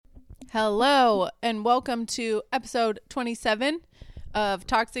Hello, and welcome to episode 27 of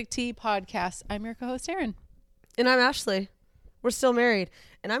Toxic Tea Podcast. I'm your co-host, Erin. And I'm Ashley. We're still married.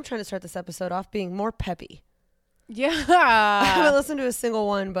 And I'm trying to start this episode off being more peppy. Yeah. I haven't listened to a single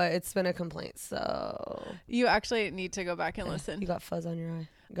one, but it's been a complaint, so. You actually need to go back and listen. You got fuzz on your eye.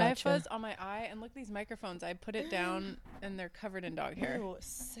 Gotcha. I have fuzz on my eye, and look at these microphones. I put it down, and they're covered in dog hair. Ew,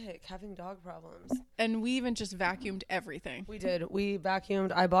 sick. Having dog problems. And we even just vacuumed everything. We did. We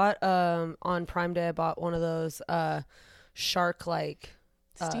vacuumed. I bought, on Prime Day, I bought one of those shark,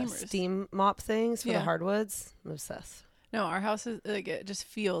 steam mop things for the hardwoods. I'm obsessed. No, our house is, it just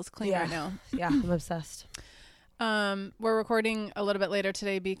feels clean right now. Yeah, I'm obsessed. We're recording a little bit later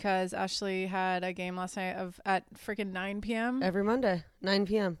today because Ashley had a game last night at freaking 9 p.m. Every Monday, 9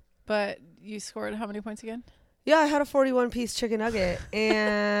 p.m. But you scored how many points again? Yeah, I had a 41-piece chicken nugget,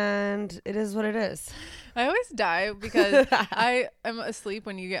 and it is what it is. I always die because I am asleep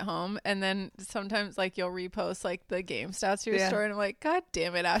when you get home, and then sometimes you'll repost the game stats to your story, and I'm like, God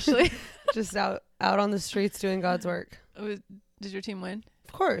damn it, Ashley. Just out on the streets doing God's work. Did your team win?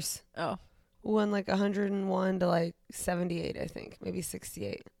 Of course. Oh. Won 101 to 78, I think. Maybe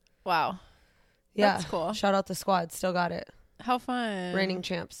 68. Wow. Yeah. That's cool. Shout out the squad. Still got it. How fun. Reigning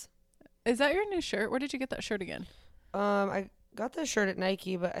champs. Is that your new shirt? Where did you get that shirt again? I got the shirt at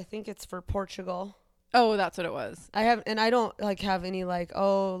Nike, but I think it's for Portugal. Oh, that's what it was. I don't have any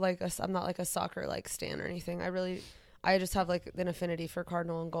I'm not a soccer stan or anything. I just have an affinity for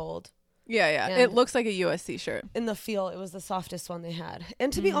Cardinal and gold. Yeah. And it looks like a USC shirt. In the feel, it was the softest one they had.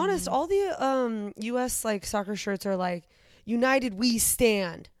 And to be honest, all the US soccer shirts are United we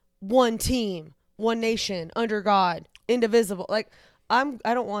stand, one team, one nation, under God, indivisible. I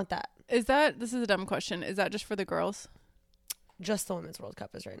don't want that. This is a dumb question. Is that just for the girls? Just the Women's World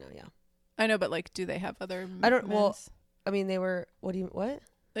Cup is right now, yeah. I know, but do they have other I don't men's? Well, I mean they were what?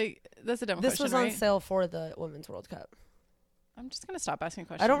 That's a dumb question. This was on sale for the Women's World Cup. I'm just going to stop asking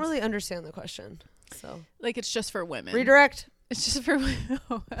questions. I don't really understand the question. So it's just for women. Redirect. It's just for women.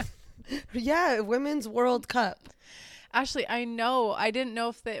 Yeah, Women's World Cup. Ashley, I know. I didn't know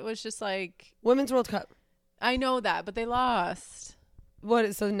if it was just Women's World Cup. I know that, but they lost.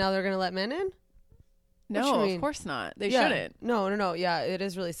 What? So now they're going to let men in? No, of course not. They shouldn't. No. Yeah, it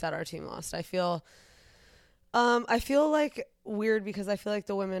is really sad our team lost. I feel weird because I feel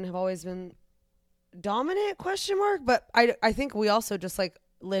the women have always been dominant ? But I think we also just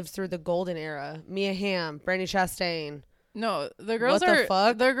lived through the golden era. Mia Hamm, Brandi Chastain. No, the girls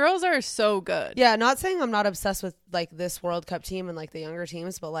the girls are so good. Yeah, not saying I'm not obsessed with this World Cup team and the younger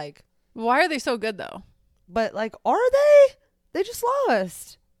teams, but why are they so good though? But are they? They just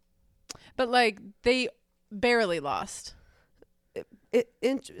lost. But they barely lost.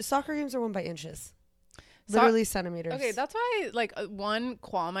 Soccer games are won by inches. Literally centimeters. Okay, that's why one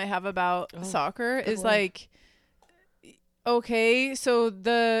qualm I have about soccer is okay, so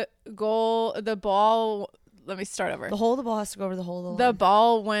the ball, let me start over. The hole of the ball has to go over the hole of the line. The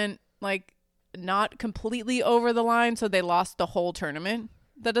ball went not completely over the line, so they lost the whole tournament.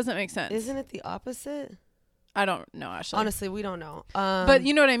 That doesn't make sense. Isn't it the opposite? I don't know, Ashley. Honestly, we don't know. But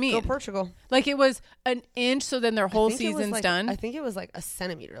you know what I mean. Go Portugal. It was an inch, so then their whole season's done. I think it was a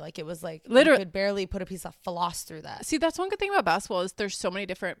centimeter. It was literally, you could barely put a piece of floss through that. See, that's one good thing about basketball is there's so many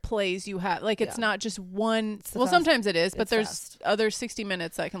different plays you have. It's not just one. Well, fast. Sometimes it is, but there's fast. Other 60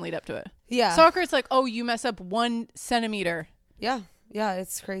 minutes that can lead up to it. Yeah. Soccer, it's you mess up 1 centimeter. Yeah,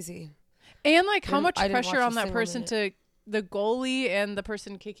 it's crazy. And how much pressure on that person to the goalie and the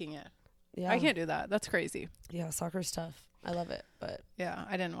person kicking it. Yeah. I can't do that. That's crazy. Yeah, soccer's tough. I love it, but yeah,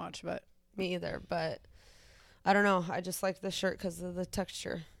 I didn't watch, but me either. But I don't know. I just like the shirt because of the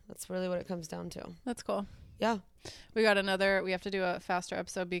texture. That's really what it comes down to. That's cool. Yeah. We have to do a faster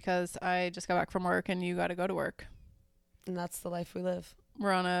episode because I just got back from work and you got to go to work. And that's the life we live.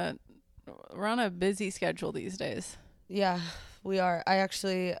 We're on a busy schedule these days. Yeah, we are. I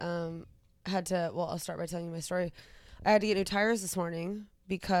actually had to. Well, I'll start by telling you my story. I had to get new tires this morning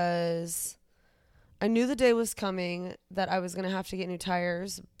because I knew the day was coming that I was going to have to get new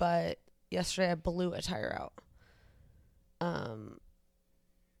tires, but yesterday I blew a tire out.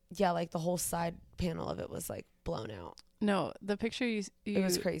 Yeah, the whole side panel of it was blown out. No, the picture you it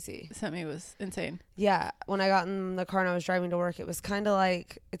was crazy. Sent me was insane. Yeah, when I got in the car and I was driving to work, it was kind of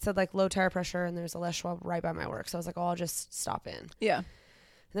it said low tire pressure and there's a Les Schwab right by my work. So I was I'll just stop in. Yeah. And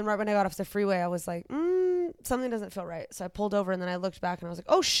then right when I got off the freeway, I was something doesn't feel right. So I pulled over and then I looked back and I was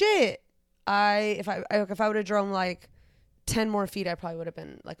oh shit. If I would have drove 10 more feet, I probably would have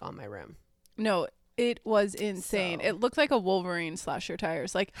been on my rim. No, it was insane. So, it looked like a Wolverine slasher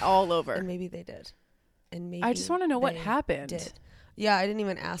tires, all over. And maybe they did. And maybe I just want to know what happened. Did. Yeah, I didn't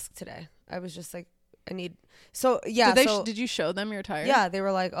even ask today. I was just like, I need. So yeah. Did you show them your tire? Yeah, they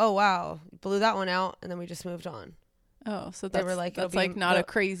were like, oh wow, blew that one out, and then we just moved on. Oh, so they were like, that's like not a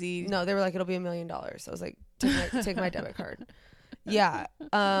crazy. No, they were like, it'll be $1 million. I was like, take my debit card. Yeah.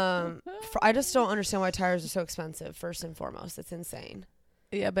 I just don't understand why tires are so expensive. First and foremost, it's insane.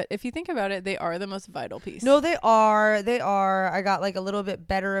 Yeah, but if you think about it, they are the most vital piece. No, they are. I got like a little bit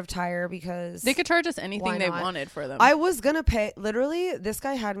better of tire because they could charge us anything they wanted for them. I was going to pay. Literally, this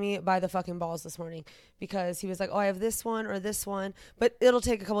guy had me by the fucking balls this morning because he was like, oh, I have this one or this one, but it'll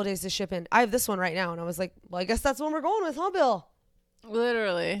take a couple of days to ship in. I have this one right now. And I was like, well, I guess that's the one we're going with, huh, Bill?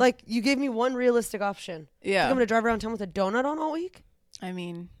 Literally. Like, you gave me one realistic option. Yeah. I'm going to drive around town with a donut on all week? I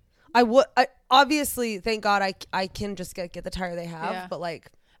mean... I obviously, thank God I can just get the tire they have, but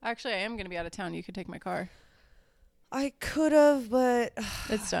like... Actually, I am going to be out of town. You could take my car. I could have, but...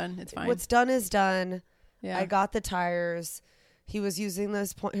 It's done. It's fine. What's done is done. Yeah. I got the tires. He was using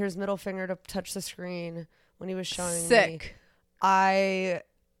his middle finger to touch the screen when he was showing me. Sick. I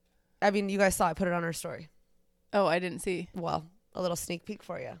mean, you guys saw I put it on our story. Oh, I didn't see. Well, a little sneak peek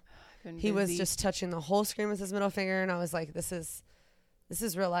for you. He was just touching the whole screen with his middle finger, and I was like, this is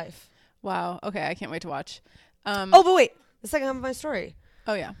real life. Wow. Okay, I can't wait to watch. Oh, but wait. The second half of my story.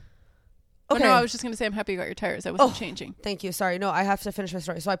 Oh, yeah. Okay. Oh, no, I was just going to say I'm happy you got your tires. I wasn't changing. Thank you. Sorry. No, I have to finish my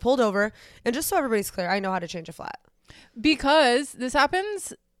story. So I pulled over, and just so everybody's clear, I know how to change a flat. Because this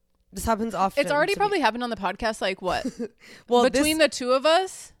happens often. It's already probably happened on the podcast, like what? Well, between the two of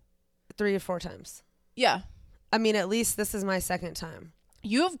us? 3 or 4 times. Yeah. I mean, at least this is my second time.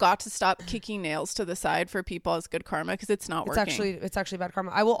 You have got to stop kicking nails to the side for people as good karma because it's not working. It's actually bad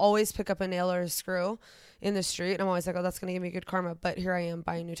karma. I will always pick up a nail or a screw in the street, and I'm always like, oh, that's going to give me good karma. But here I am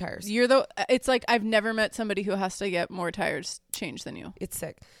buying new tires. It's like I've never met somebody who has to get more tires changed than you. It's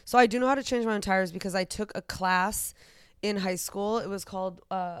sick. So I do know how to change my own tires because I took a class in high school. It was called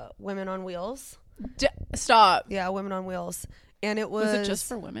Women on Wheels. Stop. Yeah, Women on Wheels. And it was... Was it just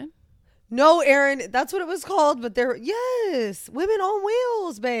for women? No, Aaron, that's what it was called, but yes, Women on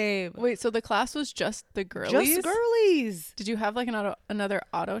Wheels, babe. Wait, so the class was just the girlies? Just girlies. Did you have like another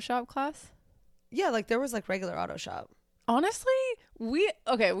auto shop class? Yeah, like there was like regular auto shop. Honestly, we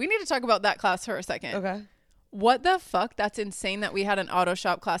need to talk about that class for a second. Okay. What the fuck? That's insane that we had an auto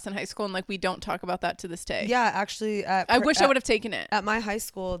shop class in high school and like we don't talk about that to this day. Yeah, actually. I wish I would have taken it. At my high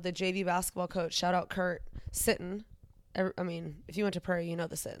school, the JV basketball coach, shout out Kurt Sitten. I mean, if you went to Prairie, you know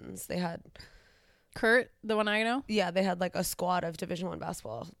the Sittons. They had Kurt, the one I know. Yeah, they had like a squad of Division I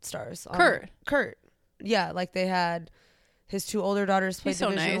basketball stars. Kurt. Yeah, like they had his 2 older daughters played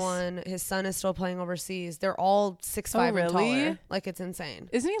Division I. His son is still playing overseas. They're all 6'5" and taller. Like it's insane.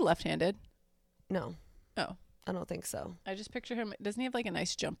 Isn't he left-handed? No. Oh, I don't think so. I just picture him. Doesn't he have like a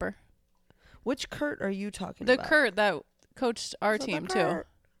nice jumper? Which Kurt are you talking about? The Kurt that coached our team too.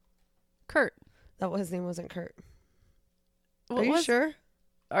 Kurt. His name wasn't Kurt. Are you sure?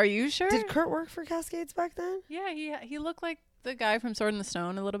 Are you sure? Did Kurt work for Cascades back then? Yeah, he looked like the guy from Sword in the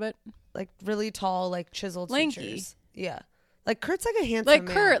Stone a little bit. Like really tall, like chiseled lanky features. Yeah. Like Kurt's like a handsome like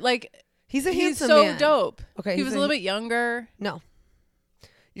man. Kurt, like he's a handsome so man. dope. Okay. He was a little bit younger. No.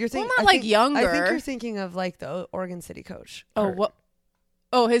 You're thinking younger. I think you're thinking of like the Oregon City coach. Kurt. Oh, what?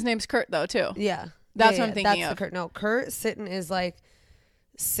 Oh, his name's Kurt though too. Yeah. That's what I'm thinking of. Kurt. No, Kurt Sitten is like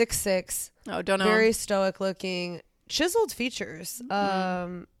 6'6". Oh, don't know. Very stoic looking. Chiseled features.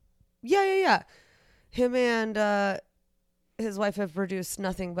 Mm-hmm. Yeah. Him and his wife have produced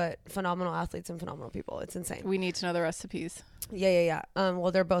nothing but phenomenal athletes and phenomenal people. It's insane. We need to know the recipes. Yeah.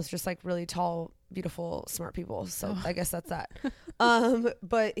 Well, they're both just like really tall, beautiful, smart people. So I guess that's that.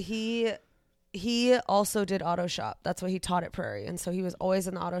 But he also did auto shop. That's what he taught at Prairie. And so he was always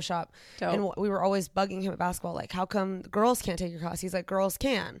in the auto shop. Dope. And we were always bugging him at basketball. Like, how come girls can't take your class? He's like, girls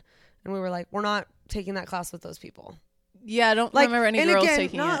can. And we were like, we're not taking that class with those people. Yeah, I don't remember any girls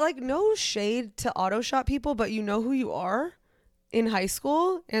taking it. Like no shade to auto shop people, but you know who you are in high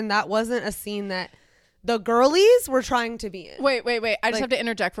school. And that wasn't a scene that the girlies were trying to be in. Wait. I just have to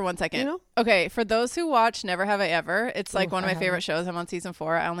interject for 1 second. You know? Okay, for those who watch Never Have I Ever, it's like one of my favorite shows. I'm on season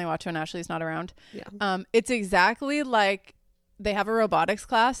 4. I only watch when Ashley's not around. Yeah. It's exactly like they have a robotics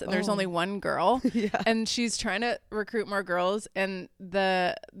class and there's only one girl. Yeah. And she's trying to recruit more girls, and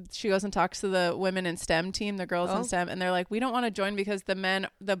she goes and talks to the women in STEM team, the girls in STEM, and they're like, we don't want to join because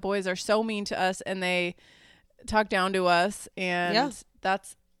the boys are so mean to us and they talk down to us, and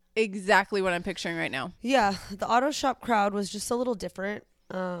that's exactly what I'm picturing right now. Yeah, the auto shop crowd was just a little different.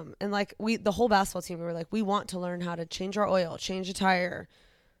 And like the whole basketball team, we were like, we want to learn how to change our oil, change a tire.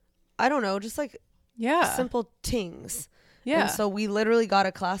 I don't know, just like simple things. Yeah. And so we literally got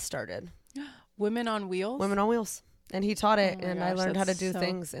a class started. Women on Wheels? Women on Wheels. And he taught it, Oh my and I gosh, learned how to that's do so-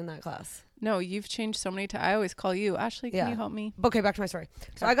 things in that class. No, you've changed so many times. I always call you, Ashley, can you help me? Okay, back to my story.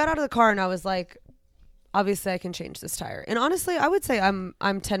 So I got out of the car, and I was like, obviously I can change this tire. And honestly, I would say I'm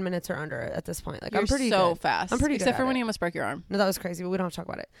 10 minutes or under at this point. Like, You're I'm pretty so good. fast. I'm pretty Except good for at when it. you almost broke your arm. No, that was crazy, but we don't have to talk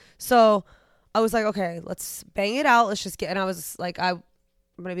about it. So I was like, okay, let's bang it out. Let's just get, and I was like, I'm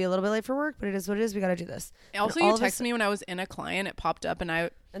going to be a little bit late for work, but it is what it is. We got to do this. Also, And you all of a texted me when I was in a client. It popped up, and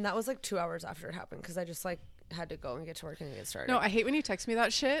that was like 2 hours after it happened, because I just like had to go and get to work and get started. No, I hate when you text me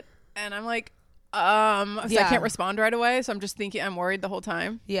that shit, and I'm like, so I can't respond right away. So I'm just thinking, I'm worried the whole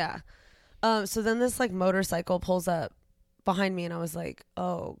time. Yeah. So then this like motorcycle pulls up behind me, and I was like,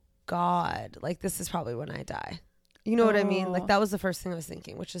 oh God, like this is probably when I die. You know what I mean? Like that was the first thing I was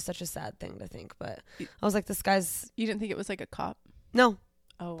thinking, which is such a sad thing to think. But I was like, this guy's. You didn't think it was like a cop? No.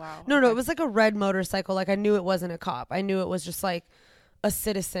 Oh, wow. No, it was like a red motorcycle. Like I knew it wasn't a cop. I knew it was just like a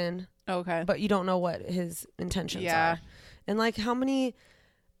citizen. Okay. But you don't know what his intentions are. And like how many.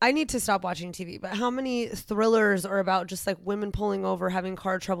 I need to stop watching TV, but how many thrillers are about just like women pulling over, having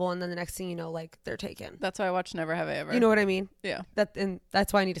car trouble, and then the next thing you know, like they're taken. That's why I watch Never Have I Ever. You know what I mean? Yeah. And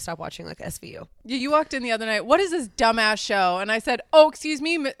that's why I need to stop watching like SVU. You walked in the other night. What is this dumbass show? And I said, oh, excuse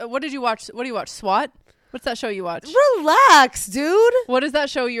me. What did you watch? What do you watch? SWAT? What's that show you watch? Relax, dude. What is that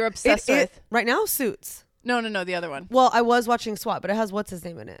show you're obsessed with? Right now, Suits. No, the other one. Well, I was watching SWAT, but it has what's his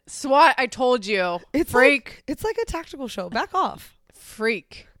name in it. SWAT, I told you. It's Freak. It's like a tactical show. Back off.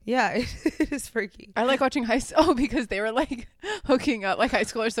 Freak. Yeah, it is freaky. I like watching because they were like hooking up, like high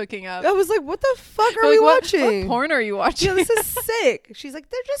schoolers hooking up. I was like, what the fuck are Like, we what watching? porn are you watching? Yeah, this is sick. She's like,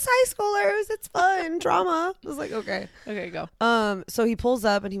 they're just high schoolers. It's fun. Drama. I was like, okay. Okay, go. So he pulls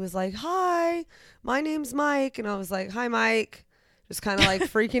up and he was like, hi, my name's Mike. And I was like, hi, Mike. Just kind of like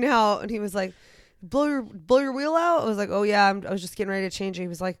freaking out. And he was like, blow your wheel out? I was like, oh yeah, I was just getting ready to change it. He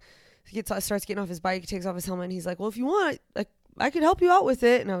was like, starts getting off his bike, he takes off his helmet, and he's like, well, if you want, like, I could help you out with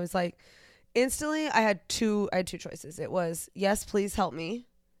it. And I was like, instantly I had two choices. It was, yes, please help me,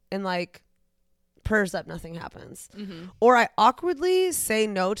 and like prayers up, nothing happens. Mm-hmm. Or I awkwardly say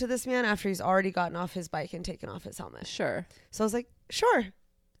no to this man after he's already gotten off his bike and taken off his helmet. Sure. So I was like, sure.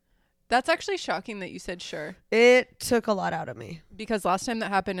 That's actually shocking that you said sure. It took a lot out of me. Because last time that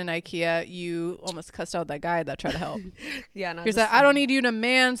happened in IKEA, you almost cussed out that guy that tried to help. Yeah, no. He's like, I don't need you to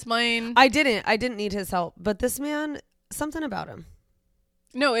mansplain. I didn't need his help. But this man, something about him.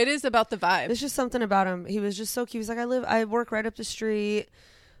 No, it is about the vibe. It's just something about him. He was just so cute. He was like, I work right up the street.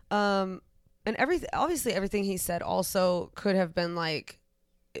 And obviously everything he said also could have been like,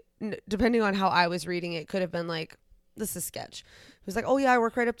 depending on how I was reading it, could have been like, this is sketch. He was like, oh yeah, I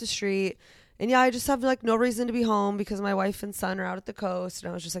work right up the street. And yeah, I just have like no reason to be home because my wife and son are out at the coast. And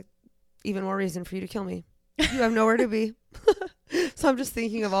I was just like, even more reason for you to kill me. You have nowhere to be. So I'm just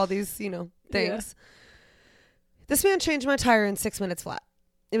thinking of all these, things. Yeah. This man changed my tire in 6 minutes flat.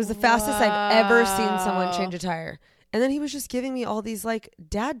 It was the fastest I've ever seen someone change a tire. And then he was just giving me all these like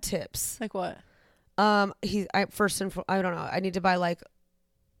dad tips. Like what? I don't know. I need to buy like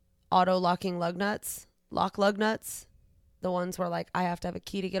auto locking lug nuts. The ones where like I have to have a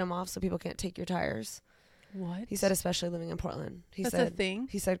key to get them off so people can't take your tires. What? He said, especially living in Portland. That's a thing?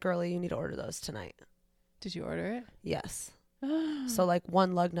 He said, girlie, you need to order those tonight. Did you order it? Yes. So like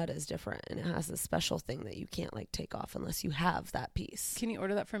one lug nut is different and it has a special thing that you can't like take off unless you have that piece. Can you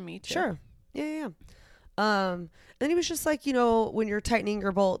order that from me too? Sure. Yeah. And then he was just like, when you're tightening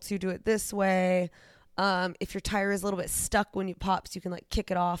your bolts, you do it this way. If your tire is a little bit stuck when you pops, you can like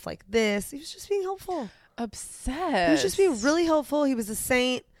kick it off like this. He was just being helpful. Obsessed. He was just being really helpful. He was a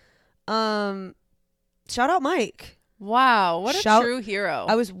saint. Shout out Mike. Wow. What a true hero.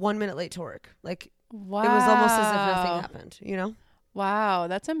 I was 1 minute late to work. Like, wow. It was almost as if nothing happened, Wow.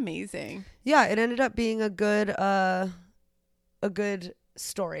 That's amazing. Yeah. It ended up being a good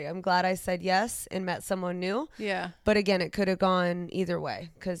story. I'm glad I said yes and met someone new. Yeah. But again, it could have gone either way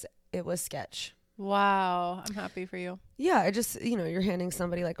because it was sketch. Wow. I'm happy for you. Yeah. I just, you're handing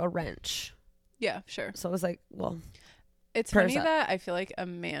somebody like a wrench. Yeah, sure. So I was like, well, it's funny that I feel like a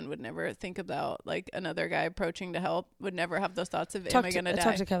man would never think about like another guy approaching to help, would never have those thoughts of, am I going to die? I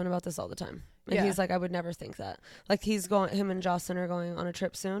talk to Kevin about this all the time. And he's like, I would never think that. Like him and Jocelyn are going on a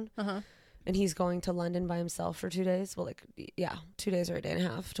trip soon. Uh-huh. And he's going to London by himself for 2 days. Well, 2 days or a day and a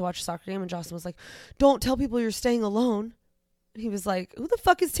half to watch a soccer game. And Jocelyn was like, don't tell people you're staying alone. And he was like, who the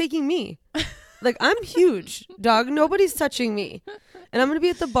fuck is taking me? Like, I'm huge, dog. Nobody's touching me. And I'm going to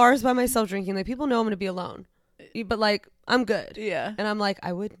be at the bars by myself drinking. Like, people know I'm going to be alone. But, like, I'm good. Yeah. And I'm like,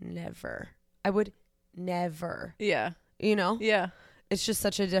 I would never. Yeah. Yeah. It's just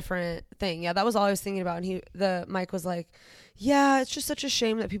such a different thing. Yeah, that was all I was thinking about. And Mike was like, yeah, it's just such a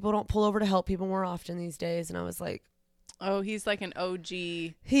shame that people don't pull over to help people more often these days. And I was like, Oh, he's like an OG.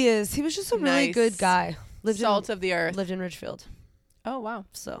 He is. He was just a really Nice. good guy. Salt of the earth. Lived in Ridgefield. Oh, wow.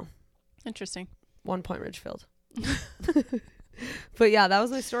 So Interesting. 1 Point Ridgefield. But yeah, that was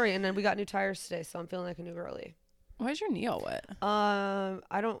my story. And then we got new tires today, so I'm feeling like a new girly. Why is your knee all wet?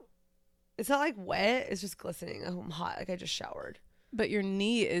 I don't. It's not like wet. It's just glistening. I'm hot. Like I just showered. But your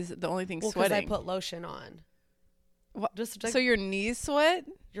knee is the only thing Because sweating. I put lotion on. What? Just like So your knees sweat?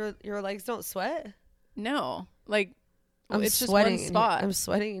 your legs don't sweat. No. Like, I'm it's just sweating one spot. I'm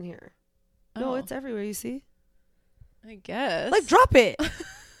sweating in here. No, Oh, it's everywhere. You see? I guess. Like drop it,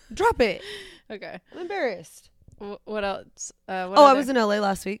 drop it. Okay. I'm embarrassed. What else? I was in LA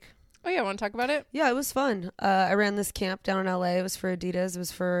last week. Oh, yeah. Want to talk about it? Yeah, it was fun. I ran this camp down in LA. It was for Adidas. It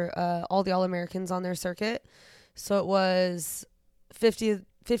was for all the All-Americans on their circuit. So it was 50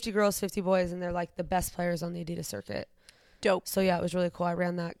 girls, 50 boys, and they're like the best players on the Adidas circuit. Dope. So yeah, it was really cool. I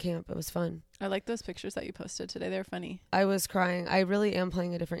ran that camp. It was fun. I like those pictures that you posted today. They're funny. I was crying. I really am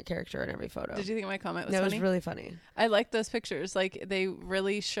playing a different character in every photo. Did you think my comment was No, funny? it was really funny. I like those pictures. Like, they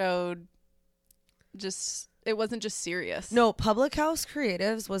really showed just, it wasn't just serious. No, Public House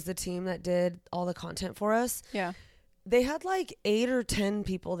Creatives was the team that did all the content for us. Yeah. They had like 8 or 10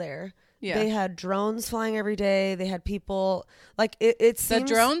 people there. Yeah. They had drones flying every day. They had people like it seems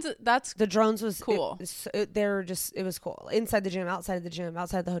The drones, that's the drones was cool. It was cool. Inside the gym, outside the gym,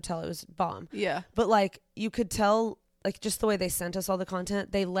 outside the hotel, it was bomb. yeah. But like you could tell like just the way they sent us all the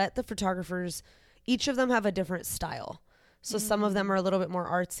content, they let the photographers, each of them have a different style. So some of them are a little bit more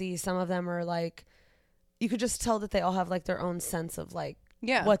artsy, some of them are like you could just tell that they all have like their own sense of like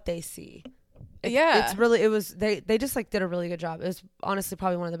Yeah. what they see. Yeah. They just like did a really good job. It was honestly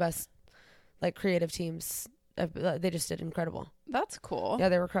probably one of the best like creative teams. They just did incredible. That's cool. Yeah,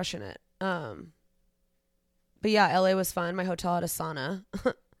 they were crushing it. But yeah, LA was fun. My hotel had a sauna.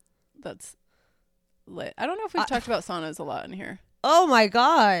 That's lit. I don't know if we've talked about saunas a lot in here. Oh my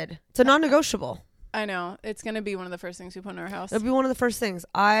God. It's a non-negotiable. I know. It's going to be one of the first things we put in our house. It'll be one of the first things.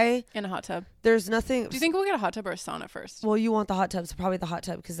 In a hot tub. There's nothing. Do you think we'll get a hot tub or a sauna first? Well, you want the hot tub, so probably the hot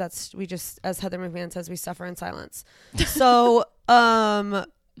tub because we just, as Heather McMahon says, we suffer in silence. So,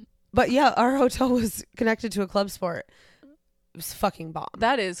 but yeah, our hotel was connected to a club sport. It was fucking bomb.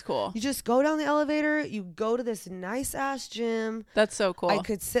 That is cool. You just go down the elevator, you go to this nice ass gym. That's so cool. I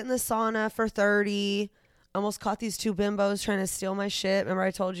could sit in the sauna for 30. Almost caught these 2 bimbos trying to steal my shit. Remember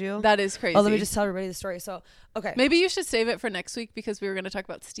I told you? That is crazy. Oh, let me just tell everybody the story. So, okay. Maybe you should save it for next week because we were going to talk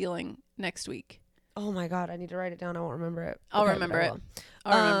about stealing next week. Oh my God, I need to write it down. I won't remember it. I'll Okay, remember but I it. will.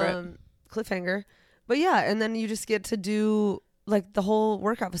 I'll remember it. Cliffhanger. But yeah, and then you just get to do like the whole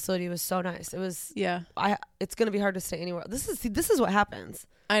workout facility was so nice. It was Yeah. it's going to be hard to stay anywhere. This is what happens.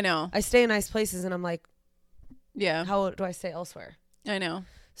 I know. I stay in nice places and I'm like, Yeah. how do I stay elsewhere? I know.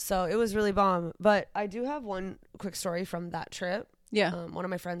 So it was really bomb. But I do have one quick story from that trip. Yeah. One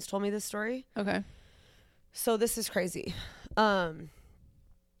of my friends told me this story. Okay. So this is crazy.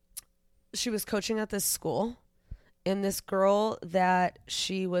 She was coaching at this school, and this girl that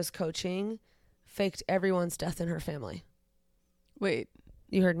she was coaching faked everyone's death in her family. Wait.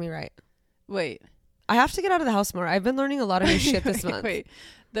 You heard me right. Wait. I have to get out of the house more. I've been learning a lot of new shit this month. Wait.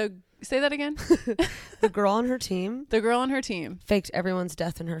 Say that again. The girl on her team The girl on her team. faked everyone's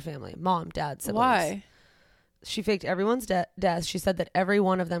death in her family. Mom, dad, siblings. Why? She faked everyone's death. She said that every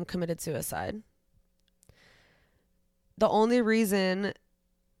one of them committed suicide. The only reason...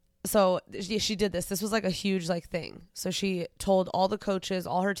 So she did this. This was like a huge like thing. So she told all the coaches,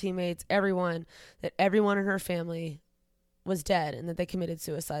 all her teammates, everyone that everyone in her family was dead and that they committed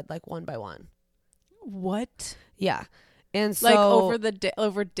suicide like one by one. What? Yeah. And so Like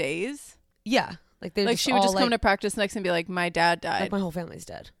over days? yeah, like they Like she would just come to practice next and be like, my dad died. like my whole family's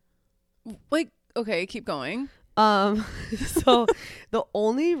dead. Like, okay, keep going. So the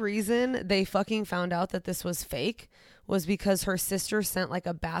only reason they fucking found out that this was fake was because her sister sent like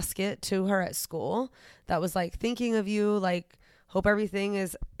a basket to her at school that was like thinking of you, like hope everything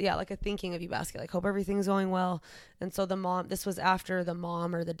is like a thinking of you basket, like hope everything's going well. And so the mom, this was after the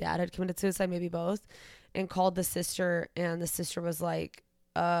mom or the dad had committed suicide, maybe both, and called the sister, and the sister was like,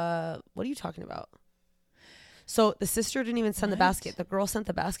 what are you talking about? So the sister didn't even send the basket. The girl sent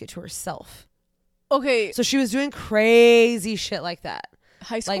the basket to herself. Okay. So she was doing crazy shit like that.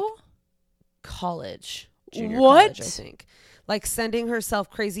 High school? Like college. Junior What? college, I think. Like sending herself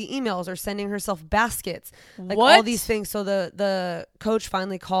crazy emails or sending herself baskets. Like What? all these things. So the coach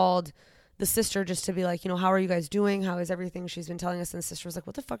finally called the sister just to be like, how are you guys doing? How is everything? She's been telling us. And the sister was like,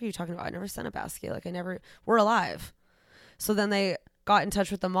 what the fuck are you talking about? I never sent a basket. Like we're alive. So then they got in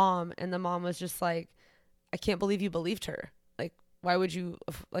touch with the mom, and the mom was just like, I can't believe you believed her. Like, why would you,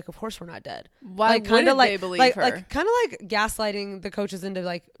 like, of course we're not dead. Why like, wouldn't like, they believe like, her? Like, kind of like gaslighting the coaches into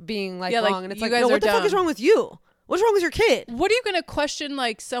like being like Yeah, wrong. like, And it's you like, guys no, are what the fuck dumb. is wrong with you? What's wrong with your kid? What are you going to question,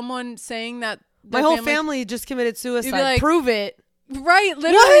 like, someone saying that My whole family just committed suicide. like, Prove it. Right.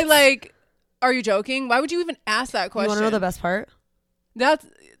 Literally, What? like, are you joking? Why would you even ask that question? You want to know the best part? That's...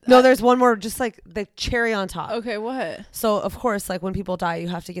 No, there's one more, just like the cherry on top. Okay, what? So, of course, like when people die, you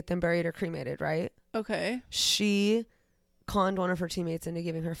have to get them buried or cremated, right? Okay. She conned one of her teammates into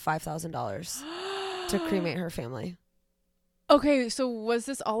giving her $5,000 to cremate her family. Okay, so was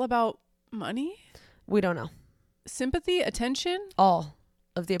this all about money? We don't know. Sympathy? Attention? All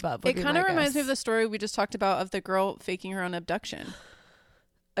of the above. It kind of reminds me of the story we just talked about of the girl faking her own abduction.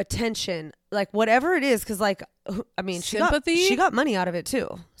 Attention, like whatever it is, because like, I mean, Sympathy? she got money out of it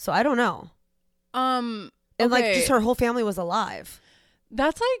too. So I don't know. And like just her whole family was alive.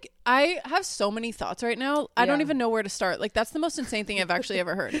 That's like, I have so many thoughts right now. I don't Yeah. even know where to start. Like, that's the most insane thing I've actually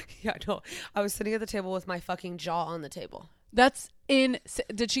ever heard. Yeah, no. I was sitting at the table with my fucking jaw on the table. That's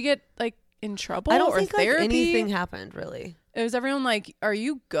did she get like in trouble? I don't or think therapy? like anything happened really. It was everyone like, "Are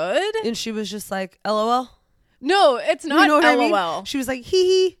you good?" And she was just like, LOL. No, it's not. You know what I LOL. mean? She was like, hee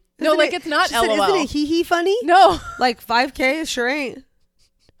hee. No, like it's not she said, LOL. Isn't it hee hee funny? No, Like 5K sure ain't.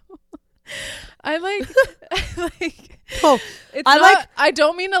 I like, like. Oh, It's I not, like. I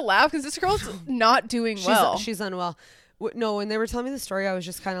don't mean to laugh because this girl's not doing well. She's unwell. No, when they were telling me the story, I was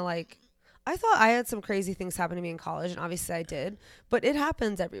just kind of like, I thought I had some crazy things happen to me in college, and obviously I did, but it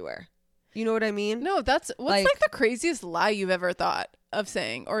happens everywhere. You know what I mean? No, what's like the craziest lie you've ever thought of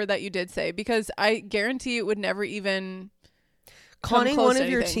saying or that you did say? Because I guarantee it would never even Conning one of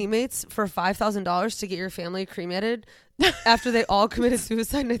your anything. teammates for $5,000 to get your family cremated after they all committed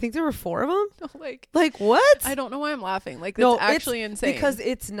suicide, and I think there were 4 of them. Like what? I don't know why I'm laughing. Like that's actually insane. Because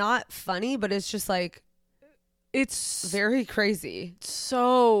it's not funny, but it's just like it's very crazy.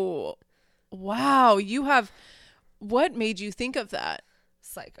 So, wow, what made you think of that?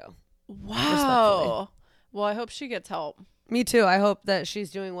 Psycho. Wow. Well, I hope she gets help. Me too. I hope that she's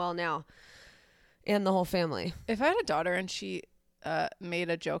doing well now, and the whole family. If I had a daughter and she made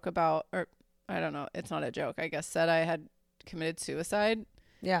a joke about, or I don't know, it's not a joke, I guess, said I had committed suicide,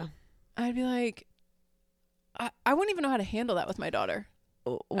 Yeah. I'd be like, I wouldn't even know how to handle that with my daughter.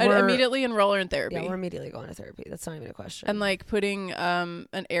 I'd immediately enroll her in therapy. Yeah, we're immediately going to therapy. That's not even a question. And like putting an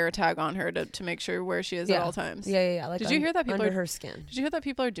air tag on her to make sure where she is at all times. Yeah. Like, did you hear that people under her skin? Did you hear that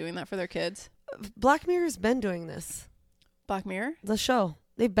people are doing that for their kids? Black Mirror's been doing this. Black Mirror? The show.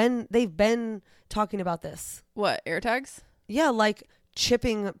 They've been talking about this. What, air tags? Yeah, like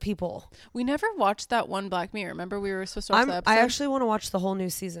chipping people. We never watched that one Black Mirror. Remember we were supposed to watch that episode? I actually want to watch the whole new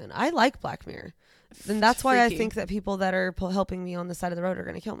season. I like Black Mirror. And that's why I think that people that are helping me on the side of the road are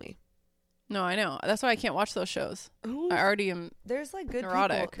going to kill me. No, I know. That's why I can't watch those shows. I already am. There's like good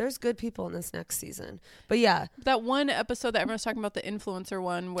neurotic. people. There's good people in this next season. But yeah. That one episode that everyone's talking about, the influencer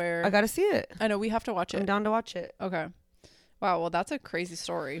one where... I got to see it. I know. We have to watch it. I'm down to watch it. Okay. Wow. Well, that's a crazy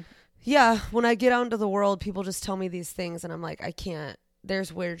story. Yeah. When I get out into the world, people just tell me these things and I'm like, I can't.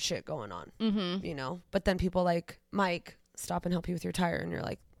 There's weird shit going on. Mm-hmm. You know? But then people like Mike stop and help you with your tire and you're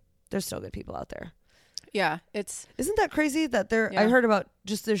like, there's still good people out there. Yeah, isn't that crazy that I heard about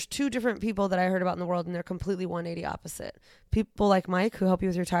there's 2 different people that I heard about in the world and they're completely 180 opposite. People like Mike who help you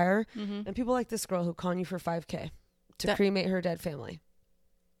with your tire and people like this girl who con you for 5K to cremate her dead family.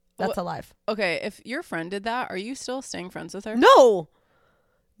 That's alive. Okay, if your friend did that, are you still staying friends with her? No,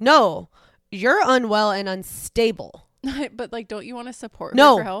 you're unwell and unstable. But like, don't you want to support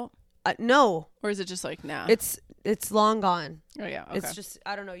her for help? No. Or is it just like, nah? It's long gone. Oh yeah. Okay. It's just,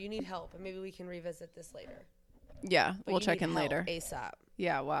 I don't know. You need help, and maybe we can revisit this later. Yeah, But we'll check in later. ASAP.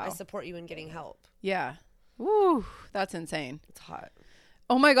 Yeah. Wow. I support you in getting help. Yeah. Woo. That's insane. It's hot.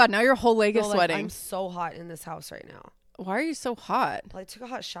 Oh my God. Now your whole leg is sweating. I'm so hot in this house right now. Why are you so hot? Well, I took a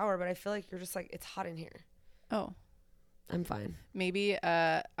hot shower, but I feel like you're just like, it's hot in here. Oh. I'm fine. Maybe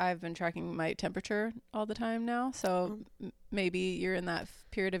I've been tracking my temperature all the time now, so maybe you're in that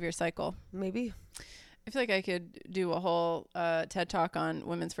period of your cycle. Maybe. I feel like I could do a whole TED Talk on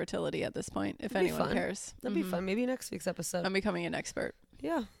women's fertility at this point, if anyone cares. That'd be fun. Maybe next week's episode. I'm becoming an expert.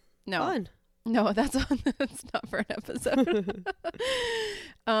 Yeah. No. Fun. No, that's not for an episode.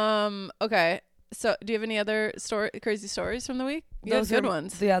 Okay. So, do you have any other crazy stories from the week? You have good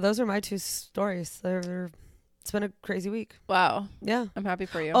ones. Yeah, those are my 2 stories. It's been a crazy week. Wow. Yeah. I'm happy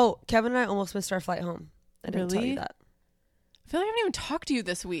for you. Oh, Kevin and I almost missed our flight home. I didn't tell you that. I feel like I haven't even talked to you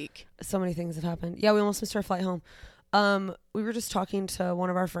this week. So many things have happened. Yeah, we almost missed our flight home. We were just talking to one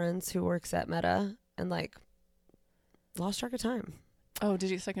of our friends who works at Meta and like lost track of time. Oh, did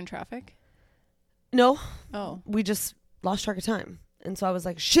you get stuck in traffic? No. Oh. We just lost track of time. And so I was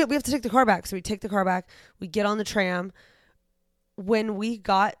like, shit, we have to take the car back. So we take the car back. We get on the tram. When we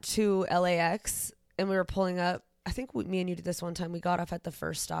got to LAX and we were pulling up, I think me and you did this one time. We got off at the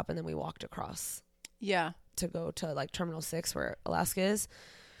first stop and then we walked across. Yeah. To go to like Terminal 6 where Alaska is.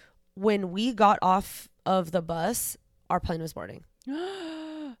 When we got off of the bus, our plane was boarding.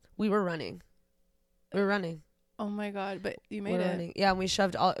 We were running. Oh my God. But you made it. Running. Yeah. And we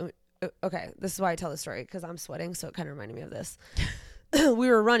shoved all. Okay. This is why I tell the story, because I'm sweating. So it kind of reminded me of this. We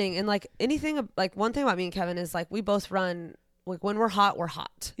were running, and like anything, like one thing about me and Kevin is like we both run, like when we're hot, we're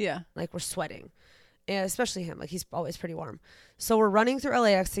hot. Yeah. Like we're sweating. And especially him, like he's always pretty warm. So we're running through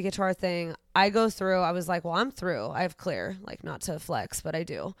LAX to get to our thing. I go through. I was like, well, I'm through. I have Clear, like not to flex, but I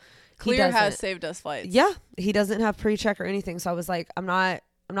do. Clear has saved us flights. Yeah. He doesn't have pre-check or anything. So I was like, I'm not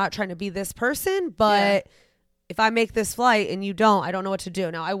trying to be this person, but if I make this flight and you don't, I don't know what to do.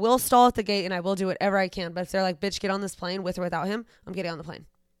 Now I will stall at the gate and I will do whatever I can. But if they're like, bitch, get on this plane with or without him, I'm getting on the plane.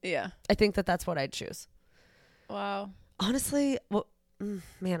 Yeah. I think that's what I'd choose. Wow. Honestly, well,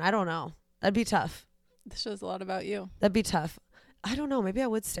 man, I don't know. That'd be tough. This shows a lot about you. That'd be tough. I don't know. Maybe I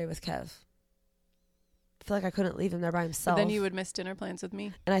would stay with Kev. I feel like I couldn't leave him there by himself. But then you would miss dinner plans with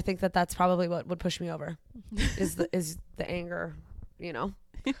me. And I think that's probably what would push me over is the anger, you know?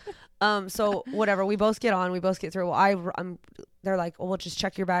 So whatever, we both get on, we both get through. Well, they're like, well, we'll just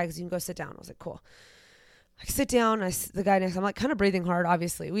check your bags. You can go sit down. I was like, cool. I sit down. The guy next, I'm like kind of breathing hard.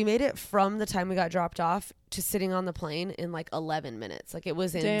 Obviously we made it from the time we got dropped off to sitting on the plane in like 11 minutes. Like it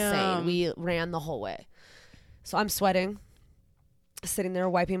was insane. We ran the whole way. So I'm sweating, sitting there,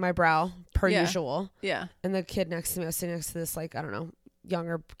 wiping my brow per usual. Yeah. And the kid next to me, I was sitting next to this, like, I don't know,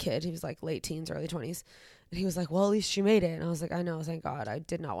 younger kid. He was like late teens, early 20s. And he was like, well, at least you made it. And I was like, I know, thank God. I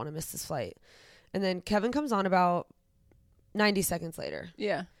did not want to miss this flight. And then Kevin comes on about 90 seconds later.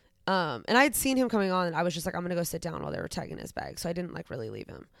 Yeah. And I had seen him coming on and I was just like, I'm going to go sit down while they were tagging his bag. So I didn't like really leave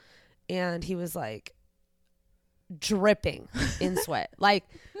him. And he was like dripping in sweat. like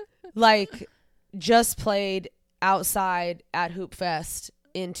just played outside at Hoop Fest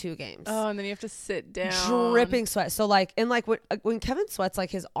in 2 games. Oh, and then you have to sit down. Dripping sweat. So like, and like when Kevin sweats, like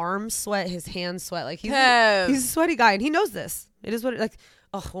his arms sweat, his hands sweat. Like he's a sweaty guy and he knows this. It is what like,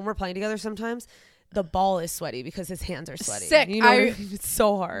 when we're playing together sometimes, the ball is sweaty because his hands are sweaty. Sick. You know, it's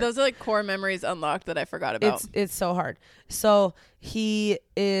so hard. Those are like core memories unlocked that I forgot about. It's so hard. So he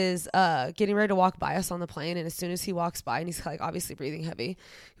is getting ready to walk by us on the plane, and as soon as he walks by, and he's like obviously breathing heavy,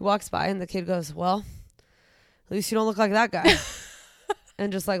 he walks by and the kid goes, well, at least you don't look like that guy.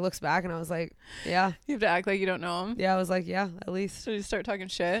 And just like looks back, and I was like, yeah. You have to act like you don't know him. Yeah, I was like, yeah, at least. So you start talking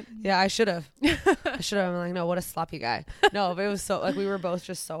shit? Yeah, I should have. I'm like, no, what a sloppy guy. No, but it was so, like, we were both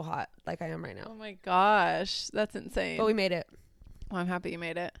just so hot, like I am right now. Oh my gosh, that's insane. But we made it. Well, I'm happy you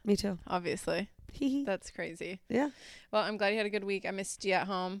made it. Me too. Obviously. That's crazy. Yeah. Well, I'm glad you had a good week. I missed you at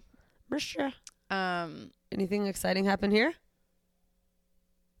home. For sure. Anything exciting happen here?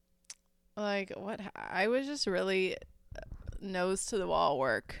 Like what? I was just really nose to the wall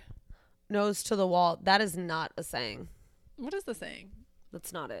work. Nose to the wall. That is not a saying. What is the saying?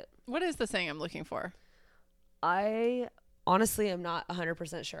 That's not it. What is the saying I'm looking for? I honestly am not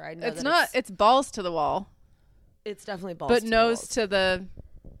 100% sure. I know it's not. It's balls to the wall. It's definitely balls. But to nose the to the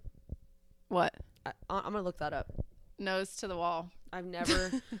what? I'm gonna look that up. Nose to the wall. I've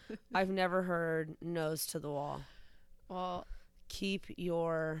never heard nose to the wall. Well, keep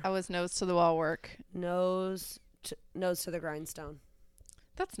your. I was nose to the wall work. Nose to the grindstone.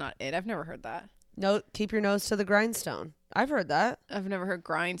 That's not it. I've never heard that. No, keep your nose to the grindstone. I've heard that. I've never heard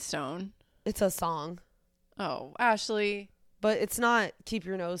grindstone. It's a song. Oh, Ashley. But it's not keep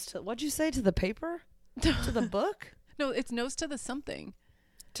your nose to. What'd you say, to the paper? To the book? No, it's nose to the something.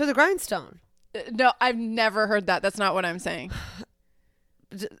 To the grindstone. No, I've never heard that. That's not what I'm saying.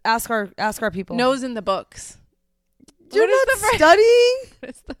 Ask our people. Nose in the books. You're not studying?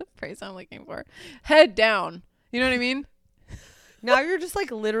 That's the phrase I'm looking for. Head down. You know what I mean? Now you're just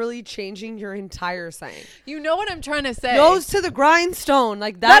like literally changing your entire saying. You know what I'm trying to say. Nose to the grindstone.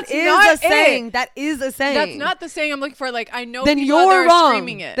 Like that is a saying. That is a saying. That's not the saying I'm looking for. Like I know then people you're are wrong.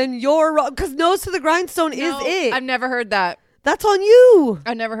 screaming it. Then you're wrong. Because nose to the grindstone is it. I've never heard that. That's on you.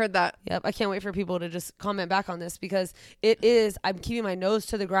 I've never heard that. Yep. I can't wait for people to just comment back on this because it is. I'm keeping my nose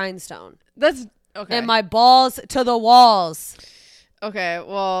to the grindstone. That's okay. And my balls to the walls. Okay.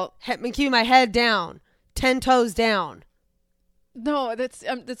 Well, I'm keeping my head down. 10 toes down. No, this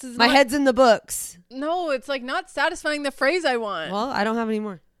is my head's in the books. No, it's like not satisfying the phrase I want. Well, I don't have any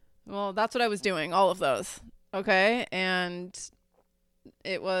more. Well, that's what I was doing. All of those. Okay. And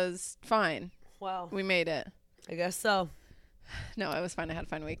it was fine. Wow. We made it. I guess so. No, it was fine. I had a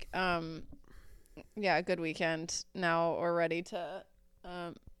fine week. Yeah, a good weekend. Now we're ready to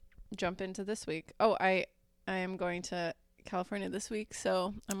jump into this week. Oh, I am going to California this week,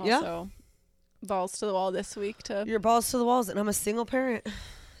 so I'm also balls to the wall this week. You're balls to the walls, and I'm a single parent,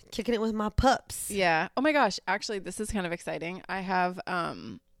 kicking it with my pups. Yeah. Oh my gosh. Actually, this is kind of exciting. I have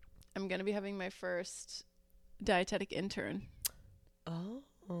I'm going to be having my first dietetic intern. Oh.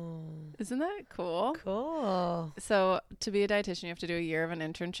 Isn't that cool? Cool. So to be a dietitian, you have to do a year of an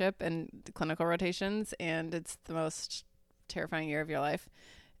internship and clinical rotations, and it's the most terrifying year of your life.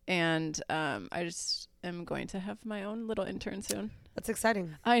 And I just am going to have my own little intern soon. That's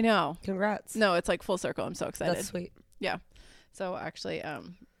exciting. I know. Congrats. No, it's like full circle. I'm so excited. That's sweet. Yeah. So actually,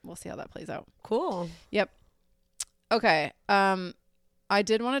 we'll see how that plays out. Cool. Yep. Okay. I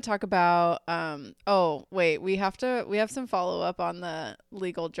did want to talk about oh wait, we have some follow up on the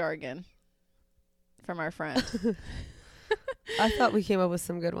legal jargon from our friend. I thought we came up with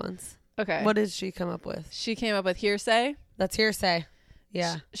some good ones. Okay. What did she come up with? She came up with hearsay. That's hearsay.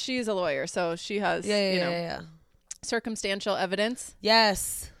 Yeah. She's a lawyer, so she has yeah. circumstantial evidence.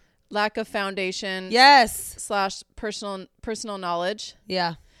 Yes. Lack of foundation. Yes. / personal knowledge.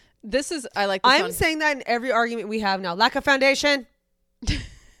 Yeah. This is I like this I'm one. saying that in every argument we have now. Lack of foundation.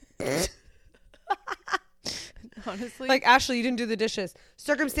 Honestly, like, Ashley, you didn't do the dishes.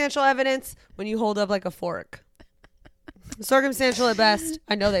 Circumstantial evidence when you hold up like a fork. Circumstantial at best.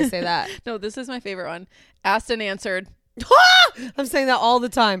 I know they say that. No, this is my favorite one. Asked and answered. I'm saying that all the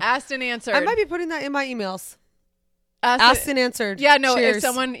time. Asked and answered. I might be putting that in my emails. Asked and answered. Yeah, no. Cheers. If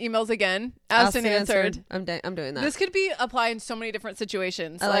someone emails again, asked and answered. I'm doing that. This could be applied in so many different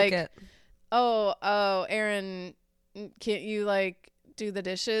situations. I like it. Oh, Aaron, can't you like do the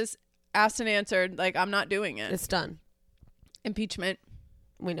dishes? Asked and answered. Like, I'm not doing it. It's done. Impeachment.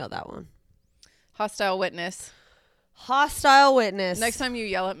 We know that one. Hostile witness. Hostile witness. Next time you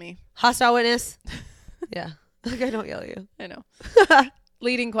yell at me. Hostile witness. Yeah. Like, I don't yell at you. I know.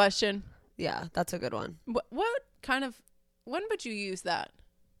 Leading question. Yeah, that's a good one. When would you use that?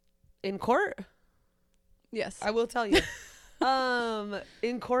 In court? Yes. I will tell you.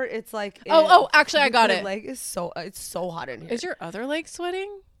 In court, it's like... actually, I got it. Leg is it's so hot in here. Is your other leg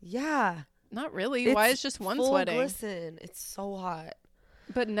sweating? Yeah. Not really. Why is just one full sweating? Glisten. It's so hot.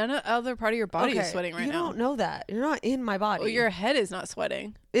 But none of other part of your body is sweating right now. You don't know that. You're not in my body. Well, your head is not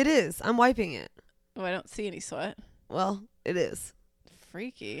sweating. It is. I'm wiping it. Oh, I don't see any sweat. Well, it is.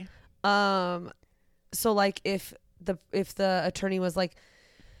 Freaky. So like if the attorney was like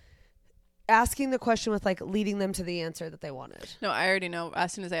asking the question with like leading them to the answer that they wanted. No, I already know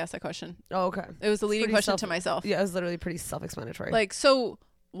as soon as I asked that question. Oh, okay. It was the leading question to myself. Yeah, it was literally pretty self-explanatory. Like, so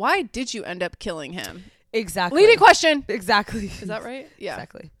why did you end up killing him? Exactly. Leading question. Exactly. Is that right? Yeah.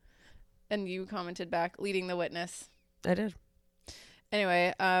 Exactly. And you commented back, leading the witness. I did.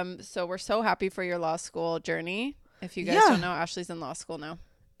 Anyway, so we're so happy for your law school journey. If you guys don't know, Ashley's in law school now.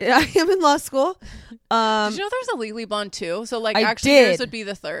 Yeah, I am in law school. Did you know there's a Legally Blonde too? So like, actually, yours would be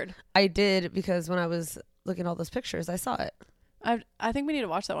the third. I did, because when I was looking at all those pictures, I saw it. I think we need to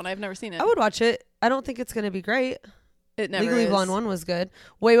watch that one. I've never seen it. I would watch it. I don't think it's going to be great. It never Legally is. Blonde 1 was good.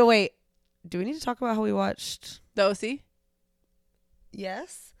 Wait. Do we need to talk about how we watched The OC?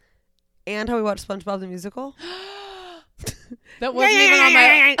 Yes. And how we watched SpongeBob the Musical? That wasn't even on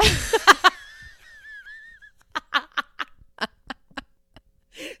my...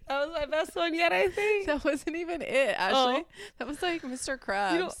 That was my best one yet, I think. That wasn't even it, Ashley. That was like Mr.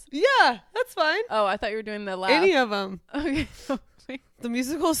 Krabs. Yeah, that's fine. Oh, I thought you were doing the laugh. Any of them. Okay. The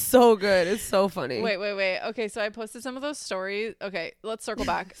musical's so good. It's so funny. Wait. Okay, so I posted some of those stories. Okay, let's circle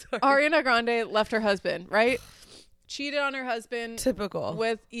back. Ariana Grande left her husband, right? Cheated on her husband. Typical.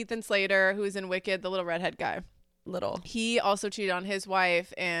 With Ethan Slater, who's in Wicked, the little redhead guy. He also cheated on his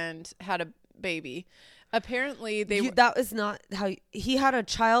wife and had a baby. Apparently, that was not how he had a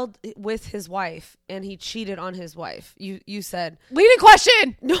child with his wife, and he cheated on his wife. You said leading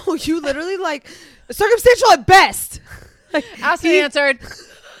question. No, you literally like circumstantial at best. Like, asked and answered.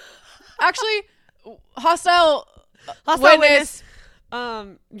 Actually, hostile witness.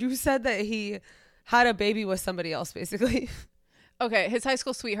 You said that he had a baby with somebody else, basically. Okay, his high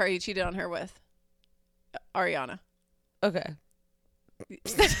school sweetheart he cheated on her with. Ariana. Okay.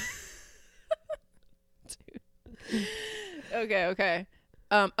 Okay.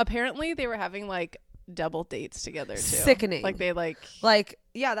 Apparently they were having like double dates together too. Sickening. Like they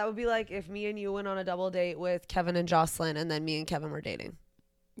yeah, that would be like if me and you went on a double date with Kevin and Jocelyn, and then me and Kevin were dating.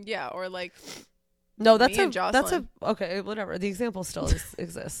 Yeah, or like no, that's a okay, whatever. The example still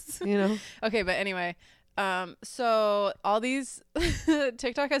exists, you know. Okay, but anyway, So all these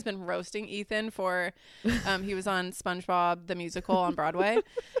TikTok has been roasting Ethan for he was on SpongeBob the musical on Broadway,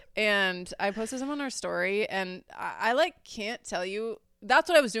 and I posted him on our story, and I like can't tell you. That's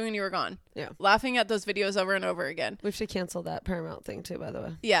what I was doing when you were gone. Yeah. Laughing at those videos over and over again. We should cancel that Paramount thing too, by the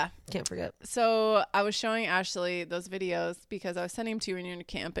way. Yeah. Can't forget. So I was showing Ashley those videos because I was sending them to you when you were in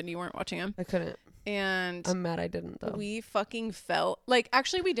camp and you weren't watching them. I couldn't. And I'm mad I didn't though. we fucking felt like,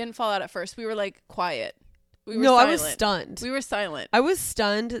 actually we didn't fall out at first. We were like quiet. We were no, silent. I was stunned. We were silent. I was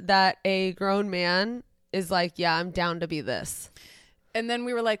stunned that a grown man is like, yeah, I'm down to be this. And then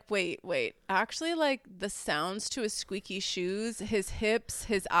we were like, wait. Actually, like the sounds to his squeaky shoes, his hips,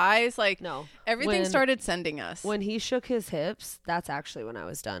 his eyes, like no, everything started sending us. When he shook his hips, that's actually when I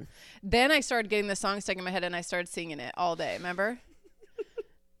was done. Then I started getting the song stuck in my head and I started singing it all day. Remember?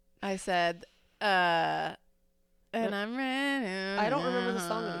 I said, and I'm ready. I don't remember the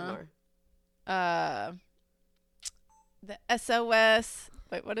song anymore. The SOS.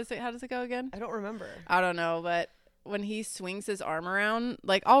 Wait, what is it? How does it go again? I don't remember. I don't know, but when he swings his arm around,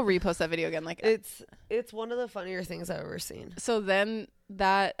 like I'll repost that video again. Like it's one of the funnier things I've ever seen. So then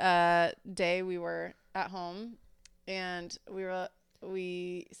that day we were at home and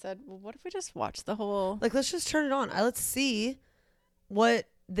we said, well, what if we just watch the whole, like, let's just turn it on. Let's see what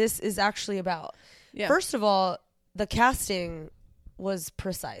this is actually about. Yeah. First of all, the casting was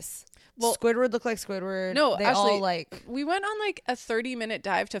precise. Well, Squidward looked like Squidward. No, they actually, all like, we went on like a 30-minute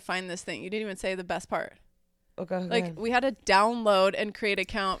dive to find this thing. You didn't even say the best part. Okay. Like we had to download and create an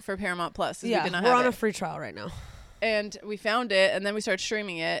account for Paramount Plus. Yeah, we're on a free trial right now. And we found it, and then we started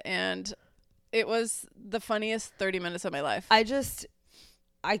streaming it, and it was the funniest 30 minutes of my life. I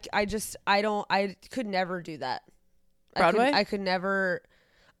could never do that. Broadway? I could never.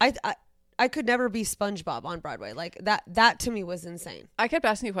 I could never be SpongeBob on Broadway. Like that to me was insane. I kept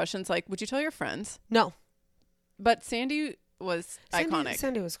asking you questions like, would you tell your friends? No. But Sandy was iconic.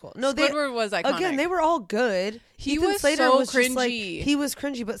 Sandy was cool. No, Squidward was iconic. Again, they were all good. Ethan was Slater so cringy. Just like, he was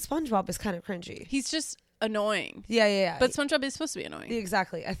cringy, but SpongeBob is kind of cringy. He's just annoying. Yeah. But SpongeBob is supposed to be annoying.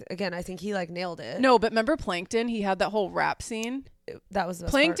 Exactly. I think he like nailed it. No, but remember Plankton? He had that whole rap scene. That was the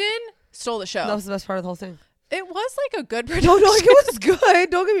best Plankton part. Stole the show. That was the best part of the whole thing. It was like a good production. No, like it was good.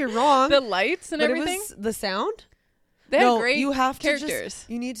 Don't get me wrong. The lights and but everything. It was the sound. They had great you have characters.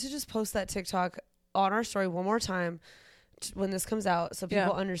 You need to just post that TikTok on our story one more time when this comes out, so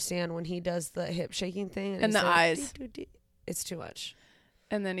people understand when he does the hip shaking thing and the eyes. It's too much.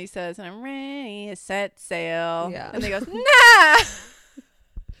 And then he says, "I'm ready to set sail." Yeah. And he goes, "Nah."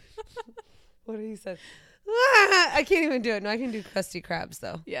 What did he say? I can't even do it. No, I can do Krusty Krabs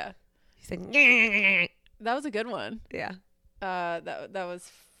though. Yeah. He's like, that was a good one. Yeah. That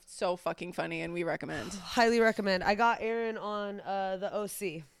was so fucking funny, and we recommend. Highly recommend. I got Erin on the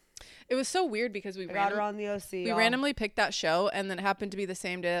OC. It was so weird because we got her on the OC. We randomly picked that show, and then it happened to be the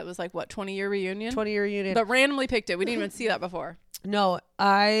same day. It was like, what, 20-year reunion? 20-year reunion. But randomly picked it. We didn't even see that before. No,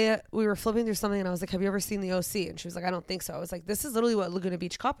 we were flipping through something, and I was like, have you ever seen the OC? And she was like, I don't think so. I was like, this is literally what Laguna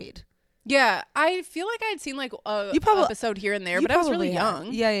Beach copied. Yeah, I feel like I had seen like a episode here and there, but I was really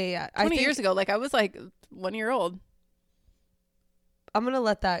young. Yeah. 20 years ago, like I was like 1 year old. I'm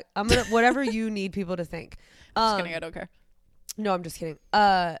gonna whatever you need people to think. Just kidding, I don't care. No, I'm just kidding.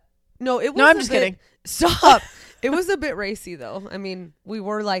 No, it was. No, I'm just kidding. Stop. It was a bit racy though. I mean, we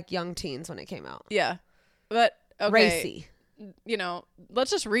were like young teens when it came out. Yeah, but okay. Racy. You know,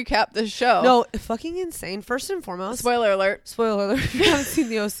 let's just recap this show. No, fucking insane. First and foremost, spoiler alert. If you haven't seen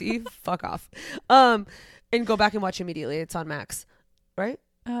the OC, fuck off. And go back and watch immediately. It's on Max, right?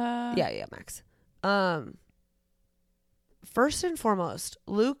 Yeah, Max. First and foremost,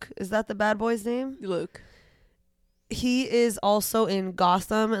 Luke, is that the bad boy's name? Luke. He is also in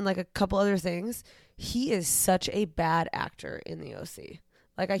Gotham and like a couple other things. He is such a bad actor in the OC.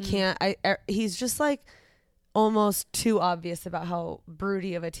 Like I can't. He's just like almost too obvious about how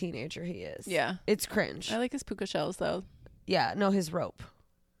broody of a teenager he is. Yeah. It's cringe. I like his puka shells though. Yeah. No, his rope.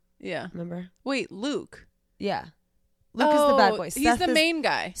 Yeah. Remember? Wait, Luke. Yeah. Luke is the bad boy. He's the main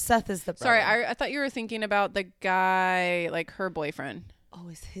guy. Seth is the brother. Sorry, I thought you were thinking about the guy, like her boyfriend. Oh,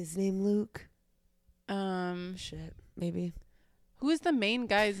 is his name Luke? Shit. Maybe. Who is the main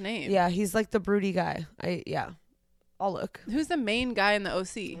guy's name? Yeah, he's like the broody guy. I'll look. Who's the main guy in the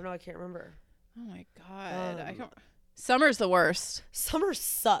OC? I don't know. I can't remember. Oh my god, I don't. Summer's the worst. Summer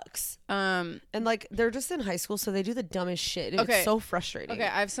sucks. And like they're just in high school, so they do the dumbest shit. It's so frustrating. Okay,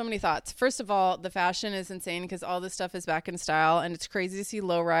 I have so many thoughts. First of all, the fashion is insane because all this stuff is back in style, and it's crazy to see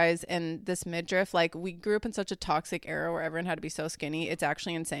low rise and this midriff. Like we grew up in such a toxic era where everyone had to be so skinny. It's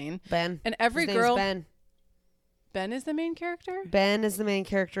actually insane. Ben and every his girl. Ben is the main character. Ben is the main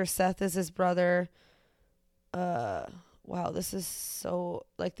character. Seth is his brother. wow, this is so,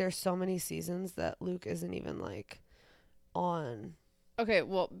 like, there's so many seasons that Luke isn't even, like, on. Okay,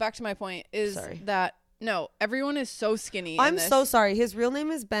 well, back to my point is Sorry. that, no, everyone is so skinny. I'm so sorry. His real name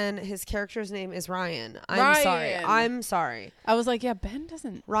is Ben. His character's name is Ryan. I'm sorry. I was like, yeah, Ben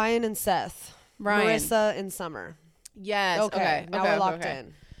doesn't. Ryan and Seth. Marissa and Summer. Yes. Okay. Now we're locked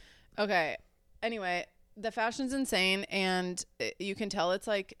in. Okay. Anyway, the fashion's insane, and you can tell it's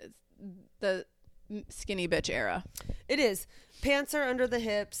like the skinny bitch era. It is. Pants are under the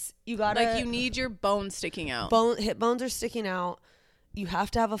hips. You gotta, like, you need your bones sticking out. Hip bones are sticking out. You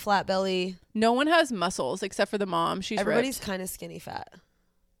have to have a flat belly. No one has muscles except for the mom. Everybody's ripped. kind of skinny fat.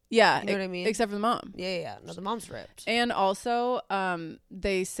 Yeah, you know what I mean. Except for the mom. Yeah. No, the mom's ripped. And also,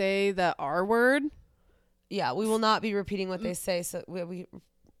 they say the R word. Yeah, we will not be repeating what they say. So we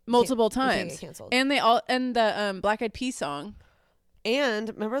multiple times. Get canceled. And the Black Eyed Peas song. And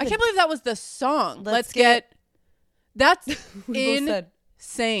remember, I can't believe that was the song. Let's get that's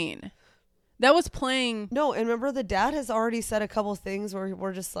insane. That was playing. No, and remember, the dad has already said a couple things where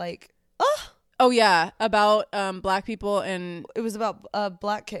we're just like, oh yeah, about black people, and it was about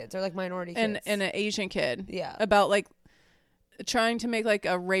black kids or like minority kids and an Asian kid. Yeah, about like trying to make like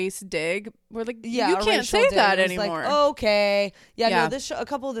a race dig. We're like, yeah, you can't say that anymore. Like, okay, no, a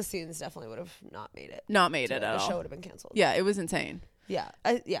couple of the scenes definitely would have not made it. Not made it at all. The show would have been canceled. Yeah, it was insane. Yeah,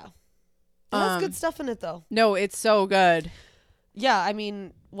 It has good stuff in it though. No, it's so good. Yeah, I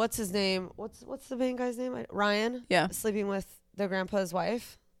mean, what's his name? What's the main guy's name? Ryan. Yeah, sleeping with their grandpa's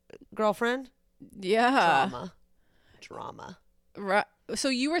girlfriend. Yeah, drama. Right. So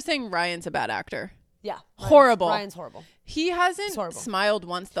you were saying Ryan's a bad actor? Yeah, horrible. Ryan's horrible. He hasn't smiled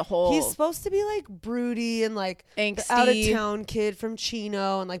once the whole. He's supposed to be like broody and like angsty, out of town kid from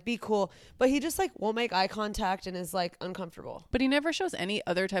Chino and like be cool, but he just like won't make eye contact and is like uncomfortable. But he never shows any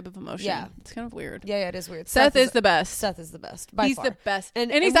other type of emotion. Yeah, it's kind of weird. Yeah, it is weird. Seth is the best. Seth is the best. He's far. The best,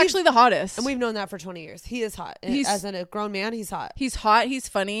 and he's actually the hottest. And we've known that for 20 years. He is hot. As a grown man, he's hot. He's hot. He's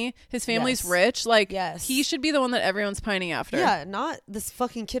funny. His family's rich. Like, yes, he should be the one that everyone's pining after. Yeah, not this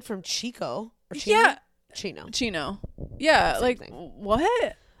fucking kid from Chico. Or Chino? Yeah. Chino. Yeah, same like thing.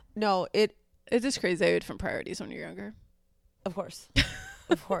 What? No, it's just crazy. They have different priorities when you're younger. Of course.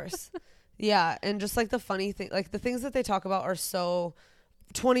 Of course. Yeah, and just like the funny thing, like the things that they talk about are so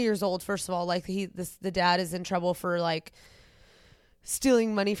 20 years old. First of all, like the dad is in trouble for like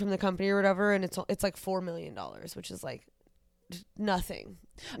stealing money from the company or whatever, and it's like $4 million, which is like nothing.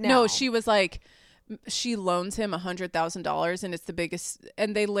 No, she was like, she loans him $100,000 and it's the biggest,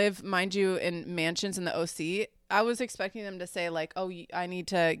 and they live, mind you, in mansions in the OC. I was expecting them to say like, oh, I need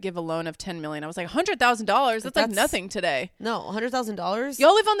to give a loan of $10 million. I was like, $100,000? That's like nothing today. No, $100,000.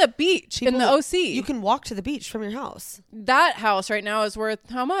 Y'all live on the beach in the OC. You can walk to the beach from your house. That house right now is worth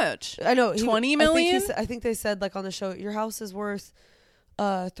how much? I know. 20 million? I think they said like on the show, your house is worth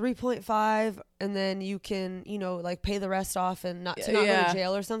 3.5, and then you can, like pay the rest off and not go to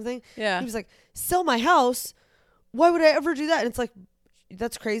jail or something. Yeah. He was like, sell my house. Why would I ever do that? And it's like,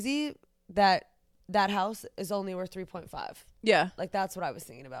 that's crazy that house is only worth 3.5. Yeah. Like that's what I was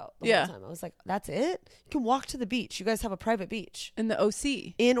thinking about the whole time. I was like, that's it? You can walk to the beach. You guys have a private beach. In the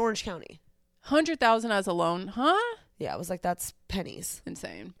OC. In Orange County. $100,000 as a loan, huh? Yeah, I was like, that's pennies.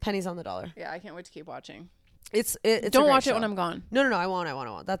 Insane. Pennies on the dollar. Yeah, I can't wait to keep watching. It's don't watch it when I'm gone. No, I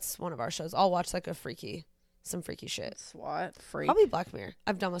won't. That's one of our shows. I'll watch like some freaky shit. SWAT freak. Probably Black Mirror.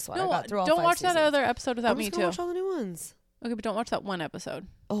 I've done with SWAT. No, I got through all don't 5 watch seasons. that other episode without me too. Watch all the new ones. Okay, but don't watch that one episode.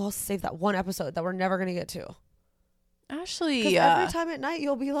 Oh, I'll save that one episode that we're never gonna get to. Ashley, every time at night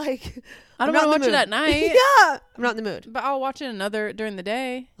you'll be like, I don't want to watch it at night. Yeah, I'm not in the mood. But I'll watch it during the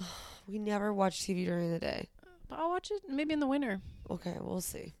day. We never watch TV during the day. But I'll watch it maybe in the winter. Okay, we'll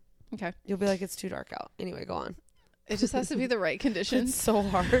see. Okay, you'll be like, it's too dark out. Anyway, go on. It just has to be the right conditions. It's so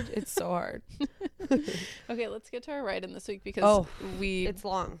hard. It's so hard. Okay, let's get to our write-in this week because it's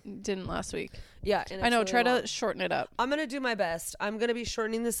long. Didn't last week. Yeah, I know. Really try to shorten it up. I'm gonna do my best. I'm gonna be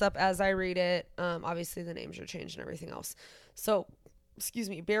shortening this up as I read it. Obviously the names are changed and everything else. So, excuse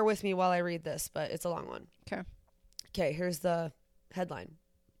me. Bear with me while I read this, but it's a long one. Okay. Okay. Here's the headline.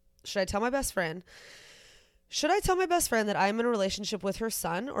 Should I tell my best friend that I'm in a relationship with her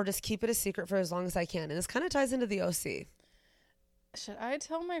son, or just keep it a secret for as long as I can? And this kind of ties into the OC. Should I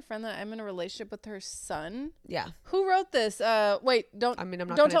tell my friend that I'm in a relationship with her son? Yeah. Who wrote this? Wait, don't. I mean, I'm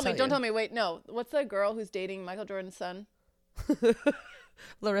not. Don't tell me. Don't tell me. Wait, no. What's the girl who's dating Michael Jordan's son?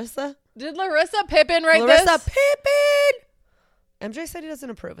 Larissa. Did Larissa Pippen write this? Larissa Pippen. MJ said he doesn't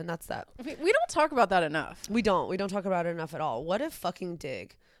approve, and that's that. We don't talk about that enough. We don't talk about it enough at all. What a fucking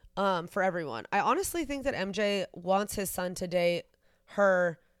dig. For everyone. I honestly think that MJ wants his son to date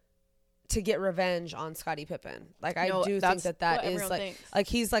her to get revenge on Scottie Pippen. Like, I do think that is like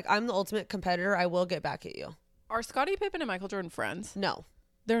he's like, I'm the ultimate competitor. I will get back at you. Are Scottie Pippen and Michael Jordan friends? No.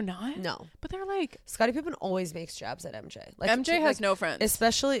 They're not? No. But they're like... Scottie Pippen always makes jabs at MJ. Like, MJ has no friends.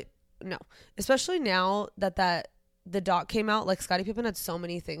 Especially now that the doc came out, like, Scottie Pippen had so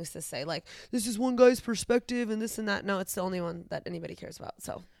many things to say. Like, this is one guy's perspective and this and that. No, it's the only one that anybody cares about.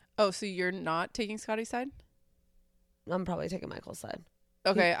 So. Oh, so you're not taking Scottie's side? I'm probably taking Michael's side.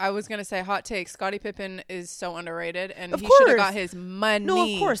 Okay, I was going to say hot take. Scottie Pippen is so underrated, and he should have got his money. No,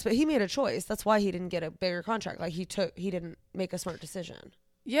 of course, but he made a choice. That's why he didn't get a bigger contract. Like, he didn't make a smart decision.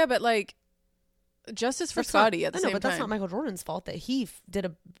 Yeah, but like, justice for Scottie at the same time. But that's not Michael Jordan's fault that he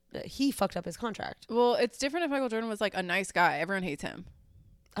fucked up his contract. Well, it's different if Michael Jordan was like a nice guy. Everyone hates him.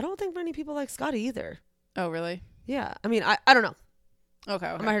 I don't think many people like Scottie either. Oh, really? Yeah. I mean, I don't know. Okay.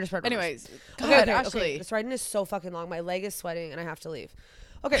 I'm not here to spread rumors. Anyways, God, Ashley. Okay. This writing is so fucking long. My leg is sweating and I have to leave.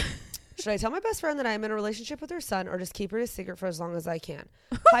 Okay. Should I tell my best friend that I am in a relationship with her son or just keep her a secret for as long as I can?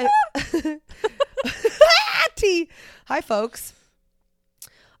 Hi. Hi, folks.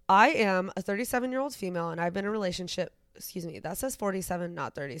 I am a 37-year-old female and I've been in a relationship. Excuse me. That says 47,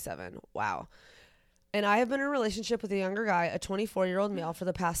 not 37. Wow. And I have been in a relationship with a younger guy, a 24-year-old male, for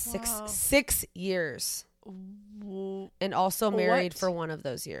the past six years. And also married for one of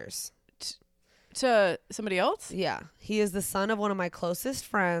those years. To somebody else? Yeah. He is the son of one of my closest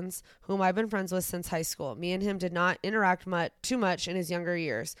friends, whom I've been friends with since high school. Me and him did not interact too much in his younger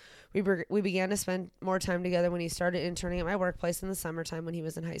years. We began to spend more time together when he started interning at my workplace in the summertime when he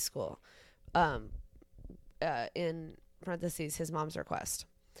was in high school. In parentheses, his mom's request.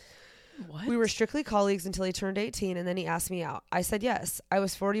 What? We were strictly colleagues until he turned 18, and then he asked me out. I said yes. I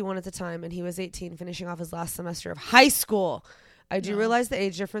was 41 at the time, and he was 18, finishing off his last semester of high school. I do realize the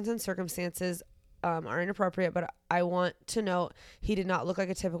age difference and circumstances are inappropriate, but I want to note he did not look like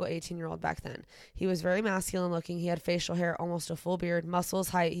a typical 18-year-old back then. He was very masculine looking. He had facial hair, almost a full beard, muscles,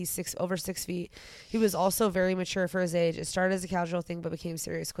 height. He's over 6 feet. He was also very mature for his age. It started as a casual thing, but became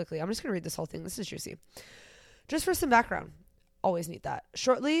serious quickly. I'm just going to read this whole thing. This is juicy. Just for some background. Always need that.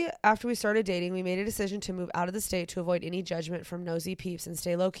 Shortly after we started dating, we made a decision to move out of the state to avoid any judgment from nosy peeps and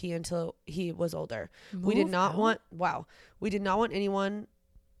stay low key until he was older. We did not want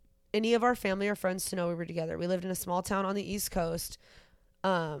any of our family or friends to know we were together. We lived in a small town on the East Coast.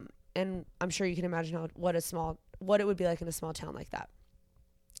 And I'm sure you can imagine what it would be like in a small town like that.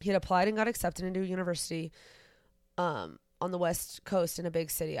 He had applied and got accepted into a university on the West Coast in a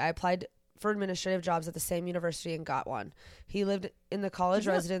big city. I applied for administrative jobs at the same university and got one. He lived in the college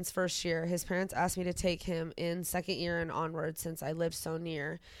residence first year. His parents asked me to take him in second year and onward since I lived so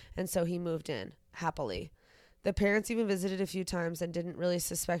near, and so he moved in happily. The parents even visited a few times and didn't really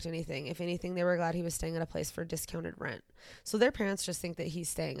suspect anything. If anything, they were glad he was staying at a place for discounted rent. So their parents just think that he's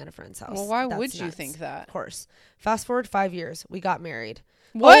staying at a friend's house. Well, why would you think that? Of course. Fast forward 5 years. We got married.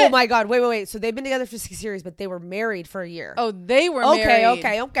 What? Oh my God. Wait. So they've been together for 6 years, but they were married for a year. Oh, they were married.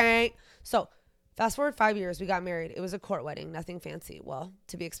 Okay. So fast forward 5 years. We got married. It was a court wedding. Nothing fancy. Well,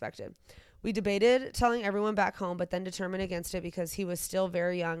 to be expected. We debated telling everyone back home, but then determined against it because he was still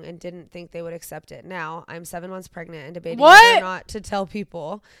very young and didn't think they would accept it. Now, I'm 7 months pregnant and debating whether or not to tell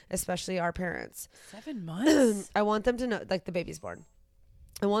people, especially our parents. 7 months? I want them to know, like the baby's born.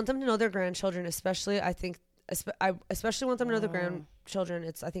 I want them to know their grandchildren, especially, I especially want them to know their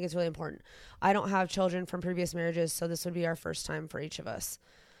grandchildren. I think it's really important. I don't have children from previous marriages, so this would be our first time for each of us.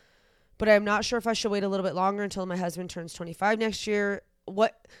 But I'm not sure if I should wait a little bit longer until my husband turns 25 next year.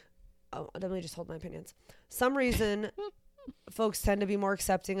 Let me just hold my opinions. Some reason folks tend to be more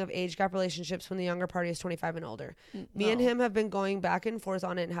accepting of age gap relationships when the younger party is 25 and older. Me and him have been going back and forth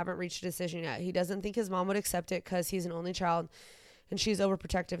on it and haven't reached a decision yet. He doesn't think his mom would accept it because he's an only child and she's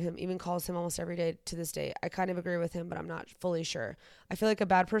overprotective of him, even calls him almost every day to this day. I kind of agree with him, but I'm not fully sure. I feel like a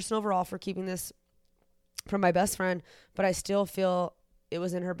bad person overall for keeping this from my best friend, but I still feel it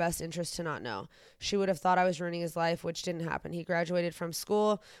was in her best interest to not know. She would have thought I was ruining his life, which didn't happen. He graduated from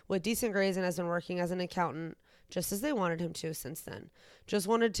school with decent grades and has been working as an accountant just as they wanted him to since then. Just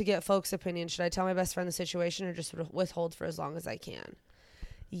wanted to get folks' opinion. Should I tell my best friend the situation or just withhold for as long as I can?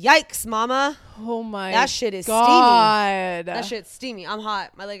 Yikes, mama. Oh my That shit is God. steamy. That shit's steamy. I'm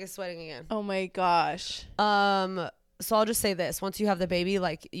hot. My leg is sweating again. Oh my gosh. So I'll just say this. Once you have the baby,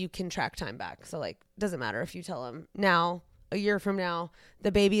 like, you can track time back. So, like, doesn't matter if you tell him now. A year from now,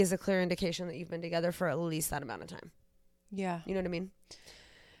 the baby is a clear indication that you've been together for at least that amount of time. Yeah. You know what I mean?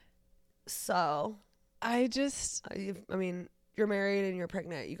 So, I mean, you're married and you're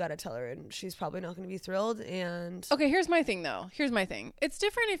pregnant. You got to tell her, and she's probably not going to be thrilled. And okay, here's my thing, though. It's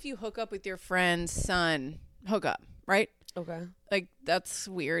different if you hook up with your friend's son. Hook up, right? Okay. Like, that's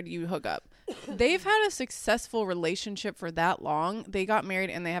weird. You hook up. They've had a successful relationship for that long. They got married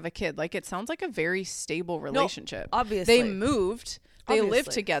and they have a kid. Like, it sounds like a very stable relationship. No, obviously. They moved. They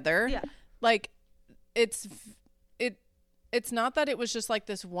lived together. Yeah. Like, it's not that it was just like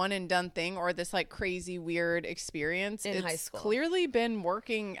this one and done thing or this like crazy weird experience. In it's high school. Clearly been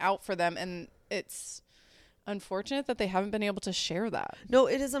working out for them, and it's unfortunate that they haven't been able to share that. No,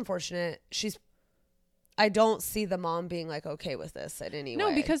 it is unfortunate. I don't see the mom being like okay with this in any way.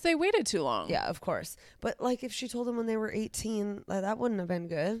 No, because they waited too long. Yeah, of course. But like if she told them when they were 18, like, that wouldn't have been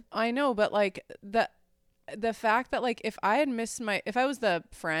good. I know, but like the fact that like if I was the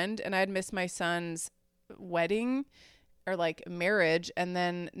friend and I had missed my son's wedding or like marriage and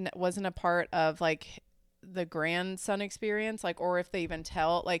then wasn't a part of like the grandson experience, like, or if they even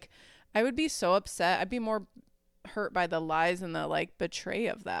tell, like, I would be so upset. I'd be more hurt by the lies and the like betray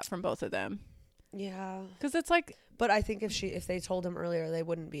of that from both of them. Yeah. Because it's like, but I think if they told him earlier, they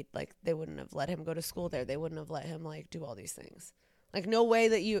wouldn't have let him go to school there. They wouldn't have let him like do all these things. Like no way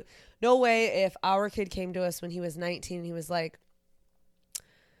if our kid came to us when he was 19 and he was like,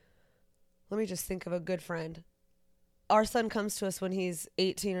 let me just think of a good friend. Our son comes to us when he's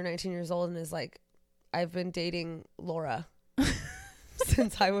 18 or 19 years old and is like, I've been dating Laura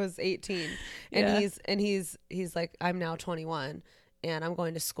since I was 18. And he's like, I'm now 21 and I'm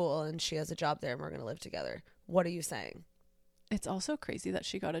going to school and she has a job there and we're going to live together. What are you saying? It's also crazy that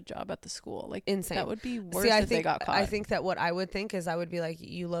she got a job at the school. Like, insane. That would be worse if they got caught. I think that what I would think is I would be like,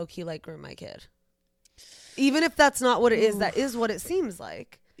 you low-key like groom my kid. Even if that's not what it is, that is what it seems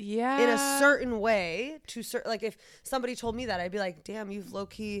like. Yeah. In a certain way, like if somebody told me that, I'd be like, damn, you've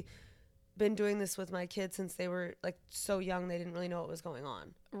low-key been doing this with my kids since they were like so young they didn't really know what was going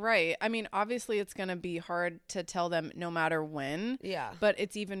on. Right. I mean, obviously it's going to be hard to tell them no matter when. Yeah. But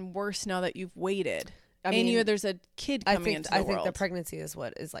it's even worse now that you've waited. There's a kid coming into the world. I think the pregnancy is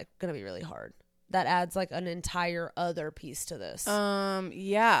what is like going to be really hard. That adds like an entire other piece to this.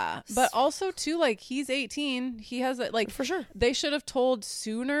 Yeah. But also too, like, he's 18. He has like, for sure. They should have told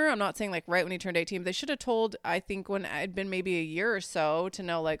sooner. I'm not saying like right when he turned 18. But they should have told, I think, when I'd been maybe a year or so to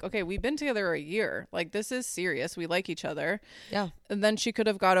know like, okay, we've been together a year. Like, this is serious. We like each other. Yeah. And then she could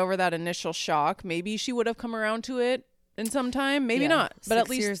have got over that initial shock. Maybe she would have come around to it in some time, maybe not, but 6 at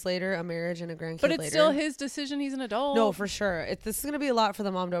least years later, a marriage and a grandkid. But it's later. still his decision. He's an adult. No, for sure. This is gonna be a lot for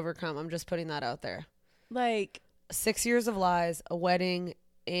the mom to overcome. I'm just putting that out there. Like 6 years of lies, a wedding,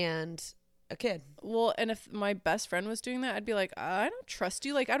 and a kid. Well, and if my best friend was doing that, I'd be like, I don't trust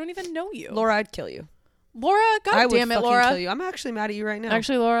you. Like, I don't even know you, Laura. I'd kill you. Laura, God damn it, Laura. Kill you. I'm actually mad at you right now.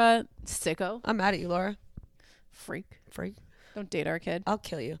 Actually, Laura, sicko. I'm mad at you, Laura. Freak. Don't date our kid. I'll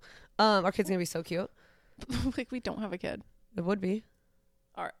kill you. Our kid's gonna be so cute. Like, we don't have a kid. It would be.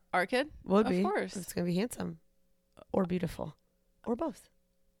 Our kid? Would be. Of course. It's going to be handsome. Or beautiful. Or both.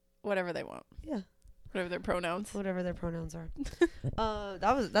 Whatever they want. Yeah. Whatever their pronouns. Whatever their pronouns are.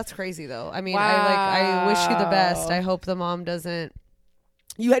 That's crazy though. I mean, wow. I wish you the best. I hope the mom doesn't.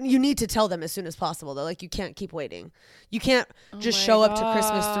 You need to tell them as soon as possible though. Like, you can't keep waiting. You can't just show up to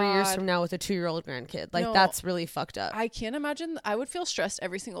Christmas 3 years from now with a 2-year-old grandkid. Like, no, that's really fucked up. I can't imagine. I would feel stressed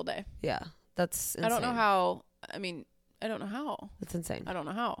every single day. Yeah. That's insane. I don't know how. I mean, I don't know how. That's insane. I don't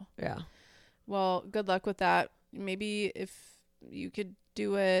know how. Yeah. Well, good luck with that. Maybe if you could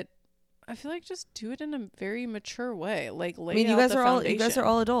do it, I feel like just do it in a very mature way. Like, lay out the foundation. You guys are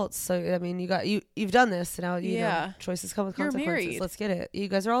all adults. So I mean, you've done this. Now you know, choices come with consequences. Married. Let's get it. You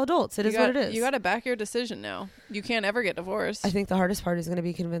guys are all adults. It is what it is. You got to back your decision now. You can't ever get divorced. I think the hardest part is going to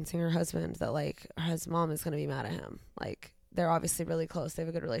be convincing her husband that like his mom is going to be mad at him. Like, they're obviously really close. They have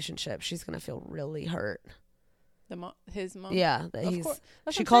a good relationship. She's going to feel really hurt. His mom? Yeah. That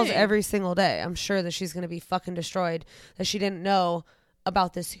she calls every single day. I'm sure that she's going to be fucking destroyed that she didn't know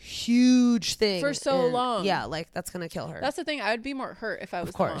about this huge thing for so long. Yeah, like, that's going to kill her. That's the thing. I would be more hurt if I was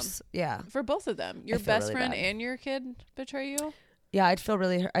Of course. the mom. Yeah. For both of them. Your best really friend and your kid betray you? Yeah, I'd feel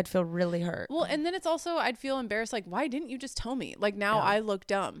really hurt. Well, and then it's also, I'd feel embarrassed. Like, why didn't you just tell me? Like, now I look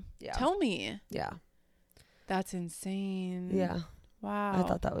dumb. Yeah. Tell me. Yeah. That's insane. Yeah. Wow. I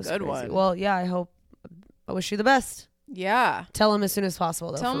thought that was good crazy. one. Well, yeah, I wish you the best. Yeah. Tell him as soon as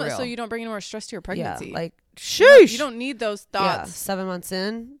possible, though. Tell him real. so you don't bring any more stress to your pregnancy. Yeah, like, sheesh. You don't need those thoughts. Yeah, 7 months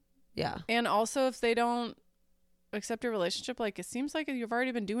in. Yeah. And also, if they don't accept your relationship, like, it seems like you've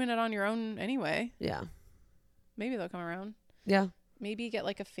already been doing it on your own anyway. Yeah. Maybe they'll come around. Yeah. Maybe get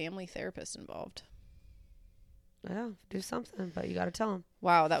like a family therapist involved. Yeah, do something, but you got to tell them.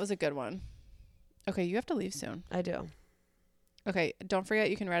 Wow, that was a good one. Okay, you have to leave soon. I do. Okay, don't forget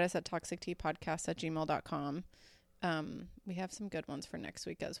you can write us at toxicteapodcast@gmail.com. We have some good ones for next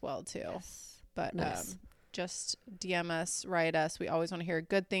week as well, too. Yes. But nice. just DM us, write us. We always want to hear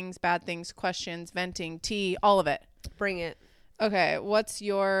good things, bad things, questions, venting, tea, all of it. Bring it. Okay, what's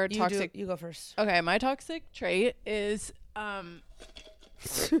your toxic? You go first. Okay, my toxic trait is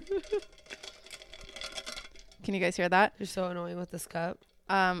Can you guys hear that? You're so annoying with this cup.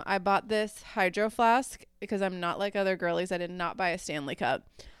 I bought this hydro flask because I'm not like other girlies. I did not buy a Stanley cup.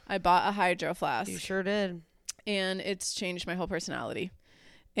 I bought a hydro flask. You sure did. And it's changed my whole personality.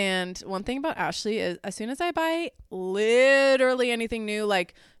 And one thing about Ashley is as soon as I buy literally anything new,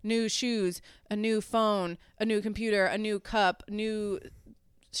 like new shoes, a new phone, a new computer, a new cup, new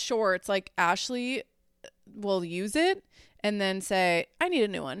shorts, like Ashley will use it and then say, I need a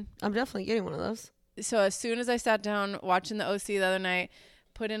new one. I'm definitely getting one of those. So as soon as I sat down watching the OC the other night,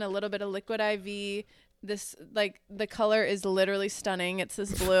 put in a little bit of liquid IV. This, like, the color is literally stunning. It's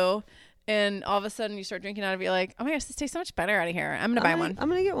this blue. And all of a sudden you start drinking out of it. You're like, oh my gosh, this tastes so much better out of here. I'm going to buy one. I'm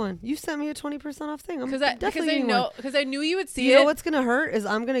going to get one. You sent me a 20% off thing. Because I knew you would see you it. You know what's going to hurt is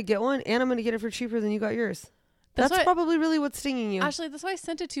I'm going to get one and I'm going to get it for cheaper than you got yours. That's probably really what's stinging you. Ashley, that's why I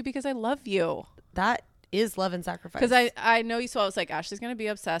sent it to you, because I love you. That is love and sacrifice. Because I know you, so I was like, Ashley's going to be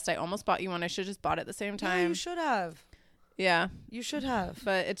obsessed. I almost bought you one. I should have just bought it at the same time. Yeah, you should have. Yeah. You should have.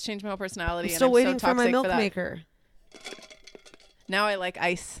 But it's changed my whole personality. I'm still waiting for my milk maker. Now I like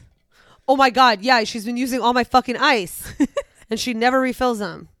ice. Oh my God. Yeah. She's been using all my fucking ice and she never refills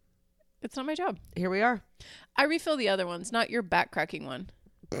them. It's not my job. Here we are. I refill the other ones, not your back cracking one.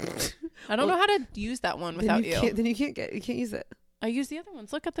 I don't know how to use that one without you. Then you can't use it. I use the other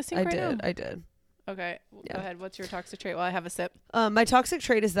ones. Look at the sink right now. I did. Okay. Go ahead. What's your toxic trait while I have a sip? My toxic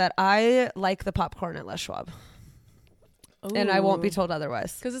trait is that I like the popcorn at Les Schwab. Ooh. And I won't be told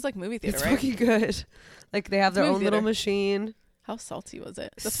otherwise. Because it's like movie theater, it's right? It's fucking good. Like they have their own little machine. How salty was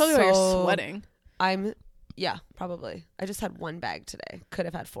it? That's probably why you're sweating. Yeah, probably. I just had one bag today. Could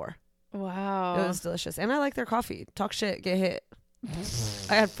have had 4. Wow. It was delicious. And I like their coffee. Talk shit, get hit.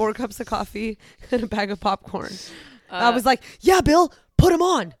 I had 4 cups of coffee and a bag of popcorn. I was like, yeah, Bill, put them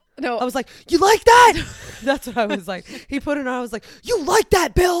on. No. I was like, you like that? That's what I was like. He put it on. I was like, you like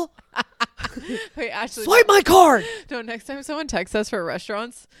that, Bill? Wait, Ashley. Swipe my card. No, next time someone texts us for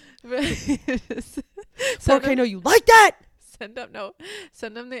restaurants. Okay, no, you like that? Send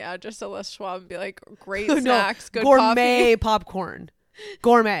them the address to Les Schwab and be like, great snacks, good gourmet coffee. Popcorn.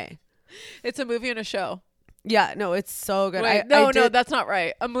 Gourmet. It's a movie and a show. Yeah, no, it's so good. Wait, no, that's not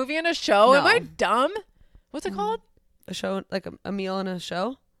right. A movie and a show? No. Am I dumb? What's it called? A show, like a meal and a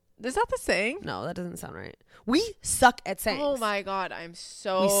show? Is that the saying? No, that doesn't sound right. We suck at sayings. Oh my God, we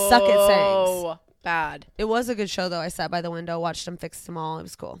suck at sayings. Bad. It was a good show though. I sat by the window, watched them fix them all. It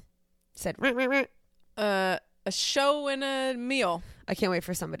was cool. Said a show and a meal. I can't wait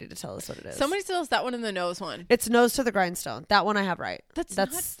for somebody to tell us what it is. Somebody tells that one in the nose one. It's Nose to the Grindstone. That one I have right.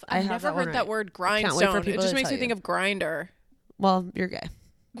 I've never heard that word grindstone. It just makes me think of grinder. Well, you're gay.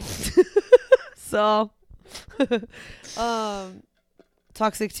 So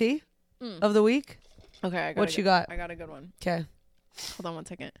toxic tea of the week. Okay, what you got? I got a good one. Okay. Hold on one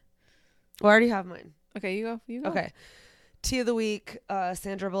second. Well, I already have mine. Okay, you go. Okay. Tea of the week,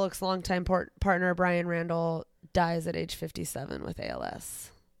 Sandra Bullock's longtime partner, Brian Randall, dies at age 57 with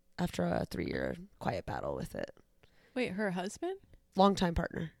ALS after a 3-year quiet battle with it. Wait, her husband? Longtime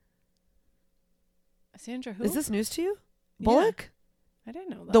partner. Sandra who? Is this news to you? Bullock? Yeah, I didn't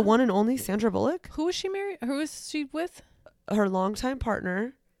know that. The one and only Sandra Bullock? Who was she married? Who was she with? Her longtime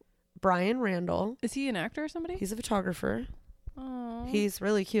partner, Brian Randall. Is he an actor or somebody? He's a photographer. Oh. He's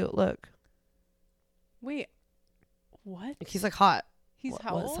really cute. Look. Wait. What? He's like hot. He's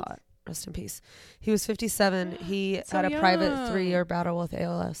how old? Hot. Rest in peace. He was 57. He had a private 3-year battle with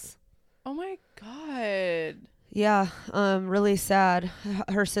ALS. Oh my God. Yeah. Really sad.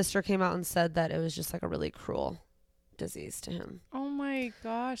 Her sister came out and said that it was just like a really cruel disease to him. Oh my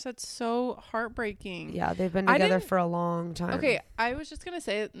gosh, that's so heartbreaking. Yeah, they've been together for a long time. Okay, I was just gonna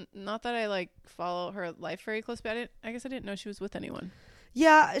say, not that I like follow her life very close, but I guess I didn't know she was with anyone.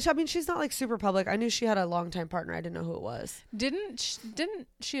 Yeah, I mean, she's not like super public. I knew she had a longtime partner. I didn't know who it was. Didn't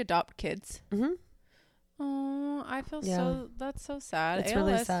she adopt kids? Mm-hmm. Oh, I feel that's so sad. It's ALS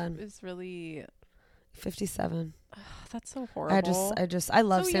really sad. Is really 57. That's so horrible. I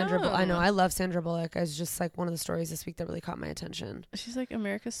love so Sandra young. I know. I love Sandra Bullock. It's just like one of the stories this week that really caught my attention. She's like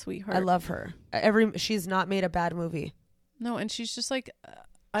America's sweetheart. I love her. She's not made a bad movie. No, and she's just like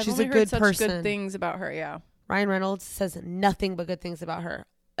I've she's only a heard good such person. good things about her. Yeah. Ryan Reynolds says nothing but good things about her.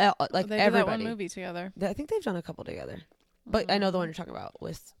 Like they everybody. did that one movie together. I think they've done a couple together. But I know the one you're talking about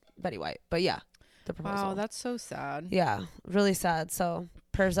with Betty White. But yeah, the proposal. Wow, that's so sad. Yeah, really sad. So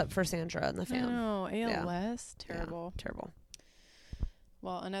prayers up for Sandra and the fam. No, ALS, terrible. Yeah, terrible.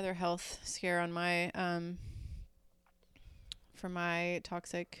 Well, another health scare on my for my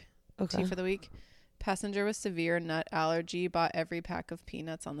toxic tea for the week. Passenger with severe nut allergy bought every pack of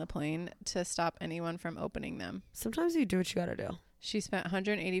peanuts on the plane to stop anyone from opening them. Sometimes you do what you gotta do. She spent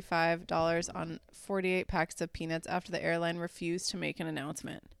 $185 on 48 packs of peanuts after the airline refused to make an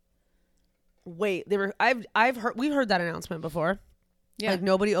announcement. Wait, we've heard that announcement before. Yeah. Like,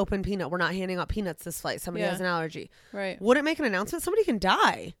 nobody opened peanut. We're not handing out peanuts this flight. Somebody has an allergy. Right. Wouldn't make an announcement. Somebody can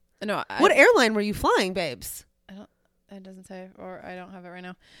die. No. What airline were you flying, babes? It doesn't say, or I don't have it right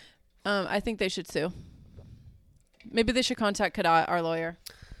now. I think they should sue. Maybe they should contact Kadat, our lawyer.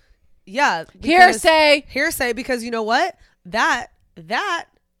 Yeah. Hearsay, because you know what? That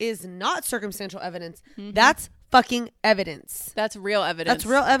is not circumstantial evidence. Mm-hmm. That's fucking evidence. That's real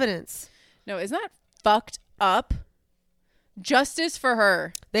evidence. No, isn't that fucked up? Justice for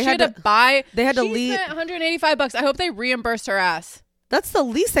her. They had to leave. Spent $185. I hope they reimbursed her ass. That's the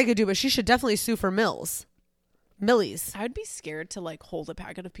least they could do, but she should definitely sue for Millies. I would be scared to like hold a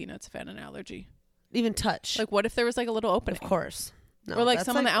packet of peanuts if I had an allergy. Even touch. Like, what if there was like a little opening? Of course. No, or like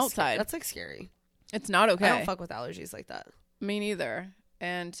some on the outside. That's like scary. It's not okay. I don't fuck with allergies like that. Me neither.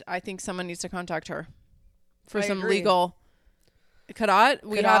 And I think someone needs to contact her for some legal. Kadat,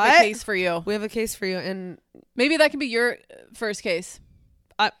 we have a case for you. We have a case for you, and maybe that can be your first case.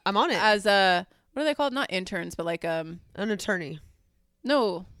 I'm on it as a, what are they called? Not interns, but like an attorney.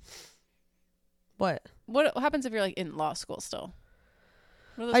 No. What happens if you're like in law school still?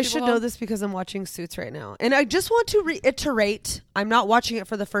 I should know this because I'm watching Suits right now. And I just want to reiterate, I'm not watching it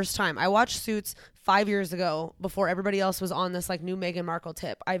for the first time. I watched Suits 5 years ago before everybody else was on this like new Meghan Markle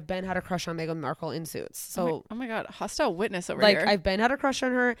tip. I've been had a crush on Meghan Markle in Suits. So oh my God, hostile witness over here. Like I've been had a crush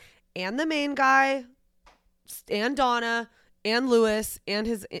on her and the main guy and Donna and Lewis and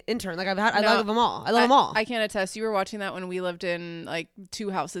his intern. Like I love them all. I love them all. I can't attest. You were watching that when we lived in like 2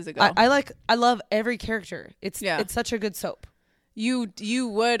 houses ago. I love every character. It's such a good soap. You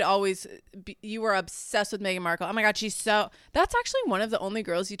would always you were obsessed with Meghan Markle. Oh my God, that's actually one of the only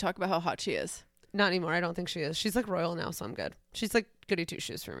girls you talk about how hot she is. Not anymore. I don't think she is. She's like royal now, so I'm good. She's like goody two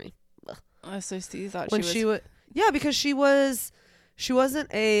shoes for me. So you thought when she was yeah, because she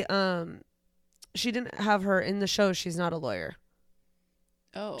wasn't a she didn't have her in the show. She's not a lawyer.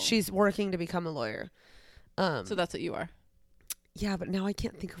 Oh, she's working to become a lawyer. So that's what you are. Yeah, but now I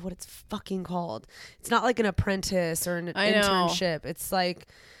can't think of what it's fucking called. It's not like an apprentice or an internship. It's like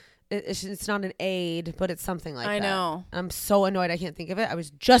it's not an aide, but it's something like that. I know. I'm so annoyed I can't think of it. I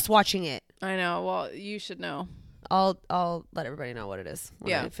was just watching it. I know. Well, you should know. I'll let everybody know what it is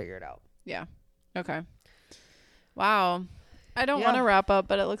when I figure it out. Yeah. Okay. Wow. I don't want to wrap up,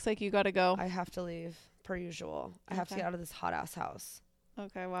 but it looks like you got to go. I have to leave per usual. I have to get out of this hot ass house.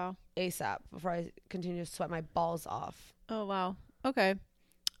 Okay. Wow. ASAP before I continue to sweat my balls off. Oh, wow. Okay.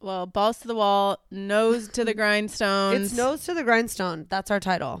 Well, balls to the wall, nose to the grindstones. It's nose to the grindstone. That's our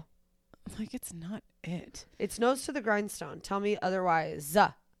title. Like, it's not it. It's nose to the grindstone. Tell me otherwise.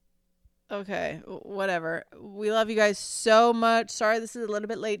 Okay. Whatever. We love you guys so much. Sorry this is a little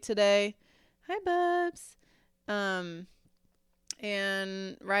bit late today. Hi, bubs.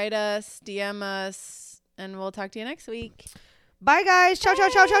 And write us, DM us, and we'll talk to you next week. Bye, guys. Ciao, ciao,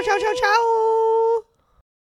 ciao, ciao, ciao, ciao, ciao.